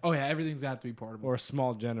 Yeah. Yeah. Oh yeah, everything's got to be portable Or a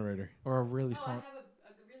small generator. or a really Oh, I small. have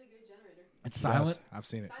a really good generator. It's silent. Yes, I've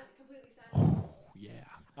seen it. Silent, completely silent. Yeah.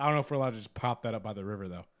 I don't know if we're allowed to just pop that up by the river,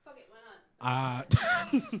 though. Fuck it, why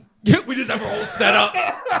not? Yeah, we just have our whole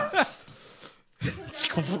setup.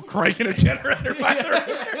 Cranking a generator by the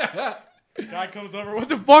river. Guy comes over. What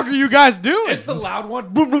the fuck are you guys doing? It's the loud one.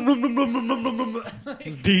 Boom, boom, boom, boom, boom, boom, boom, boom, boom.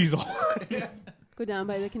 It's diesel. Go down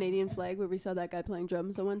by the Canadian flag where we saw that guy playing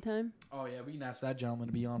drums at one time. Oh yeah, we can ask that gentleman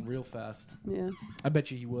to be on real fast. Yeah. I bet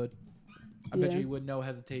you he would. I bet Yeah. you he would, no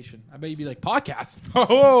hesitation. I bet you'd be like, podcast.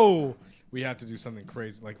 Oh, we have to do something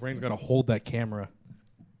crazy. Like Rain's gonna hold that camera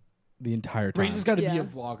the entire time. Ray's just got to be Yeah. a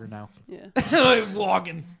vlogger now. Yeah. Like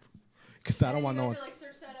vlogging. Because I don't want no one. Like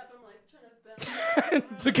search that up. I'm like trying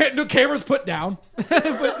to. So no camera's put down.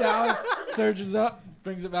 Put down. Searches up.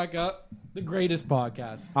 Brings it back up. The greatest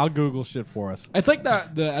podcast. I'll Google shit for us. It's like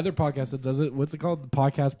the other podcast that does it. What's it called? The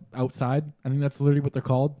podcast outside. I think that's literally what they're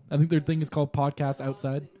called. I think their thing is called podcast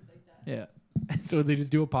outside. Things like that. Yeah. So they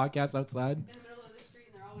just do a podcast outside. In the middle of the street,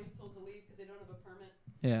 and they're always told to leave because they don't have a permit.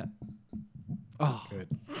 Yeah. Oh, Good.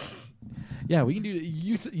 yeah. We can do.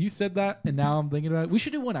 You said that, and now I'm thinking about it. We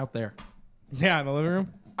should do one out there. Yeah, in the living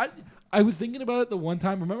room. I was thinking about it the one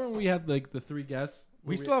time. Remember when we had like the 3 guests?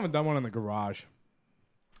 We still haven't done one in the garage.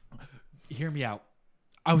 Hear me out.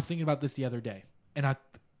 I was thinking about this the other day, and I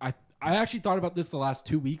actually thought about this the last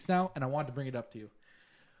 2 weeks now, and I wanted to bring it up to you.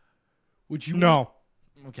 Would you? No.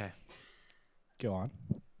 Okay. Go on.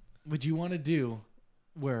 Would you want to do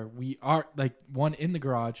where we are like one in the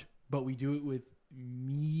garage, but we do it with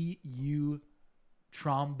me, you,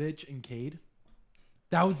 Trombitch, and Cade?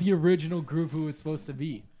 That was the original group who was supposed to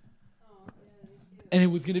be. And it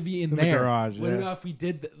was going to be in the there. garage. What Yeah. if we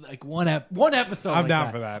did like one episode? I'm like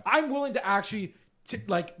down for that. I'm willing to actually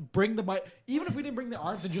bring the mic, even if we didn't bring the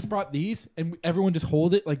arms and just brought these, and everyone just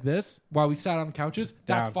hold it like this while we sat on the couches.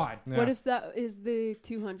 That's Down. fine. Yeah. What if that is the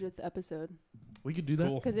 200th episode? We could do that.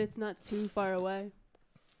 Cool. Because it's not too far away.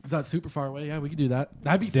 It's not super far away. Yeah, we could do that.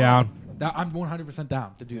 That'd be fun. Down. I'm 100%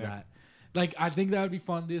 down to do that. Like, I think that would be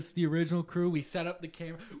fun. The original crew. We set up the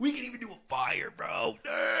camera. We could even do a fire, bro.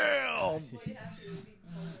 Damn. Well, you have to. It would be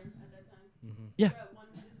colder at that time. Yeah. We're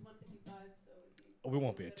at this is 155, so it'd be We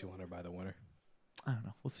won't be at 200 by the winter. I don't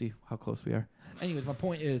know. We'll see how close we are. Anyways, my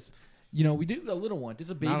point is, we do a little one, just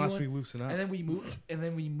a baby Not unless one, we loosen up. and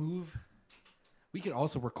then we move. We could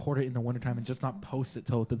also record it in the wintertime and just not post it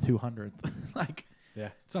till the 200th. Like, Yeah.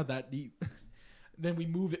 it's not that deep. Then we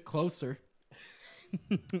move it closer.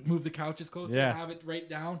 Move the couches closer. Yeah. Have it right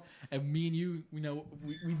down, and me and you,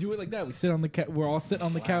 we do it like that. We sit on the we're all sitting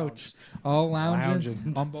on the couch, all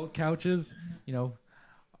lounging on both couches.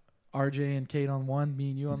 RJ and Kate on one,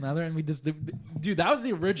 me and you on the other, and we just dude. That was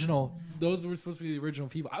the original. Those were supposed to be the original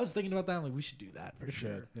people. I was thinking about that. I'm like, we should do that for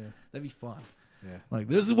sure. Yeah. That'd be fun. Yeah. Like,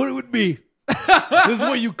 this is what it would be. This is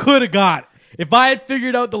what you could have got. If I had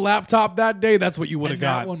figured out the laptop that day, that's what you would have And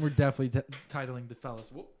got. that one we're definitely titling the fellas.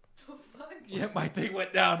 Whoa. Yeah, my thing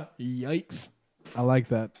went down. Yikes. I like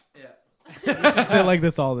that. Yeah. I sit like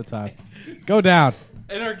this all the time. Go down.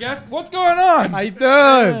 And our guest, what's going on? How you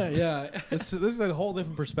doing? Yeah. This is a whole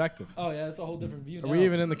different perspective. Oh yeah, it's a whole different view. Are we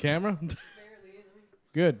even in the camera? barely.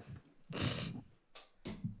 Good.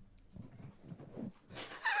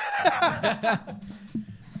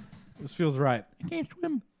 This feels right. I can't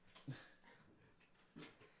swim.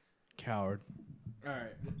 Coward. All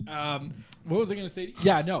right. What was I gonna say?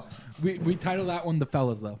 Yeah, no. We titled that one "The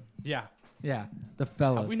Fellas," though. Yeah. Yeah, the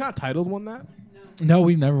fellas. Have we not titled one that? No,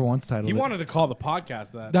 we've never once titled He it. wanted to call the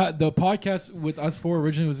podcast that. The podcast with us four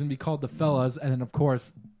originally was going to be called The Fellas, and then, of course,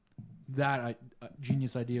 that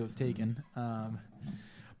genius idea was taken.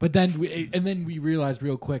 But then we realized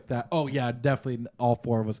real quick that, oh, yeah, definitely all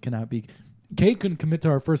four of us cannot be. Kate couldn't commit to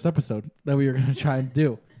our first episode that we were going to try and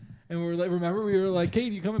do. And we were like, remember, we were like,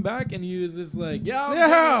 Kate, you coming back? And he was just like,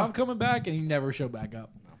 I'm coming back. And he never showed back up.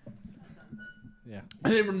 Yeah.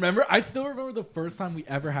 And then remember, I still remember the first time we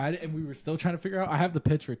ever had it, and we were still trying to figure out. I have the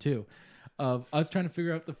picture too, of us trying to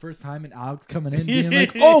figure out the first time, and Alex coming in, being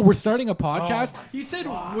like, "Oh, we're starting a podcast." He said,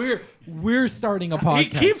 "We're starting a podcast." He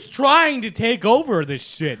keeps trying to take over this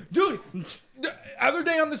shit. Dude. The other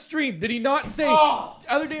day on the stream, did he not say?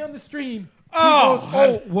 Other day on the stream, he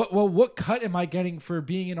Oh. goes, what cut am I getting for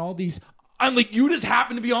being in all these? I'm like, you just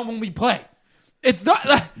happen to be on when we play. It's not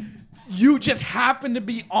like you just happen to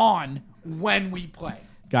be on when we play.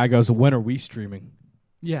 Guy goes, when are we streaming?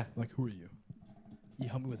 Yeah. I'm like, who are you? You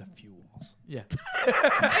help me with a few walls. Yeah.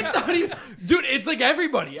 It's not even, dude, it's like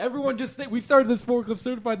everybody. Everyone just think we started this Forklift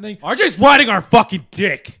Certified thing. RJ's riding our fucking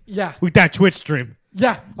dick Yeah. with that Twitch stream.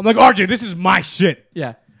 Yeah. I'm like, RJ, this is my shit.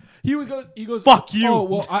 Yeah. He goes, Fuck you. Oh,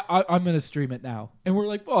 well, I'm going to stream it now. And we're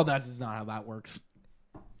like, well, that's just not how that works.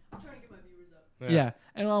 I'm trying to get my viewers up. Yeah.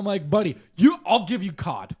 And I'm like, buddy, I'll give you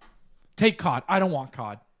COD. Take COD. I don't want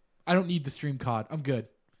COD. I don't need the stream COD. I'm good.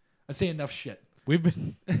 I say enough shit. We've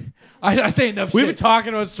been I say enough we've shit. been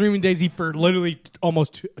talking about streaming Daisy for literally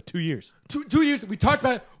almost 2 years. 2 years. We talked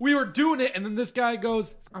about it. We were doing it. And then this guy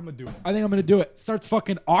goes, I'm gonna do it. I think I'm going to do it. Starts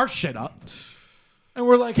fucking our shit up. And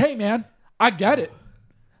we're like, hey, man, I get it.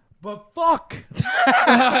 But fuck.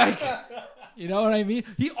 Like, you know what I mean?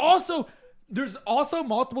 There's also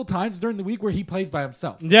multiple times during the week where he plays by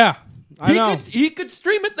himself. Yeah, I know. He could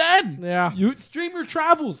stream it then. Yeah. You stream your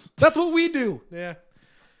travels. That's what we do. Yeah.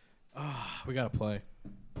 We gotta play.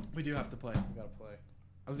 We do have to play. We gotta play.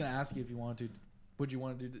 I was going to ask you if you wanted to. Would you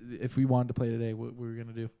want to do, if we wanted to play today, what we were going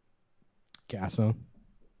to do? Gasso.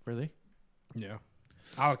 Really? Yeah.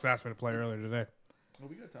 Alex asked me to play earlier today. Well,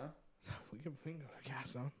 we got time. We can go to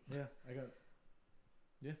Gas Zone. Yeah, I got.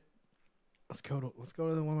 Yeah, Let's go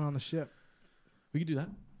to the woman on the ship. we can do that.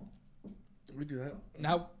 We do that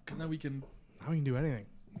now because now we can. Now we can do anything.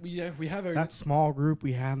 We have our That small group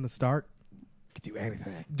we had in the start. We can do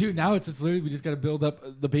anything. dude. Now it's just literally we just got to build up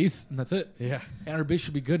the base and that's it. Yeah. And our base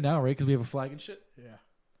should be good now, right? Because we have a flag and shit. Yeah.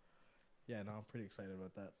 Yeah, no, I'm pretty excited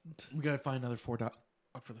about that. We gotta find another 4 dot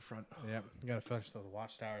up for the front. Yeah, you gotta finish those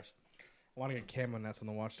watchtowers. I want to get camo nets on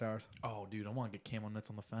the watchtowers. Oh, dude, I want to get camo nets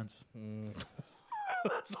on the fence.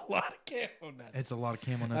 That's a lot of camo nets. It's a lot of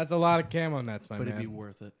camo nets, That's a lot of camo nets, my but man. it'd be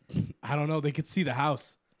worth it. I don't know. They could see the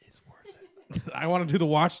house. It's worth it. I want to do the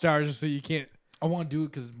watchtowers just so you can't. I want to do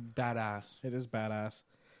it because badass. It is badass.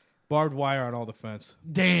 Barbed wire on all the fence.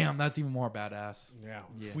 Damn, that's even more badass. Yeah.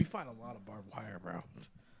 Yeah. We find a lot of barbed wire, bro.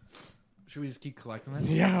 Should we just keep collecting it?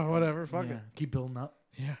 Yeah, whatever. Fuck Yeah. it. Keep building up.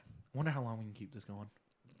 Yeah. Wonder how long we can keep this going.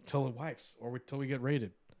 Till it wipes or till we get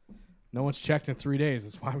raided. No one's checked in 3 days.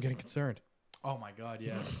 That's why I'm getting concerned. Oh my god,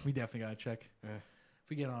 yeah. We definitely gotta check. Yeah. If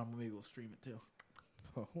we get on, maybe we'll stream it too.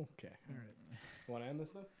 Oh, okay. All right. Want to end this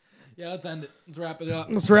though? Yeah, let's end it. Let's wrap it up.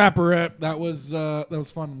 Let's wrap her up. That was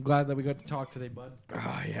fun. I'm glad that we got to talk today, bud.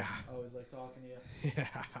 Oh, yeah. I always like talking to you. Yeah.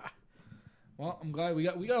 Well, I'm glad we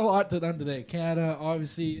got a lot to done today. Canada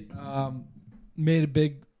obviously made a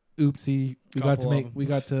big oopsie. We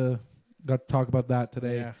got to talk about that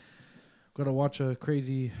today. Yeah. Got to watch a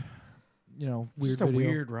crazy, weird Just a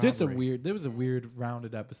video. weird There was a weird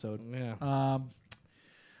rounded episode. Yeah.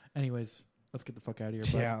 Anyways, let's get the fuck out of here.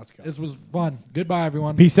 Bud. Yeah, let's go. This was fun. Goodbye,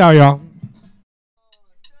 everyone. Peace out, y'all.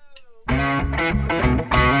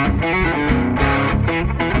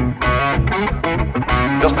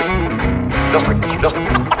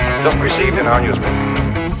 Just received in our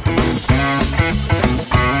newspaper.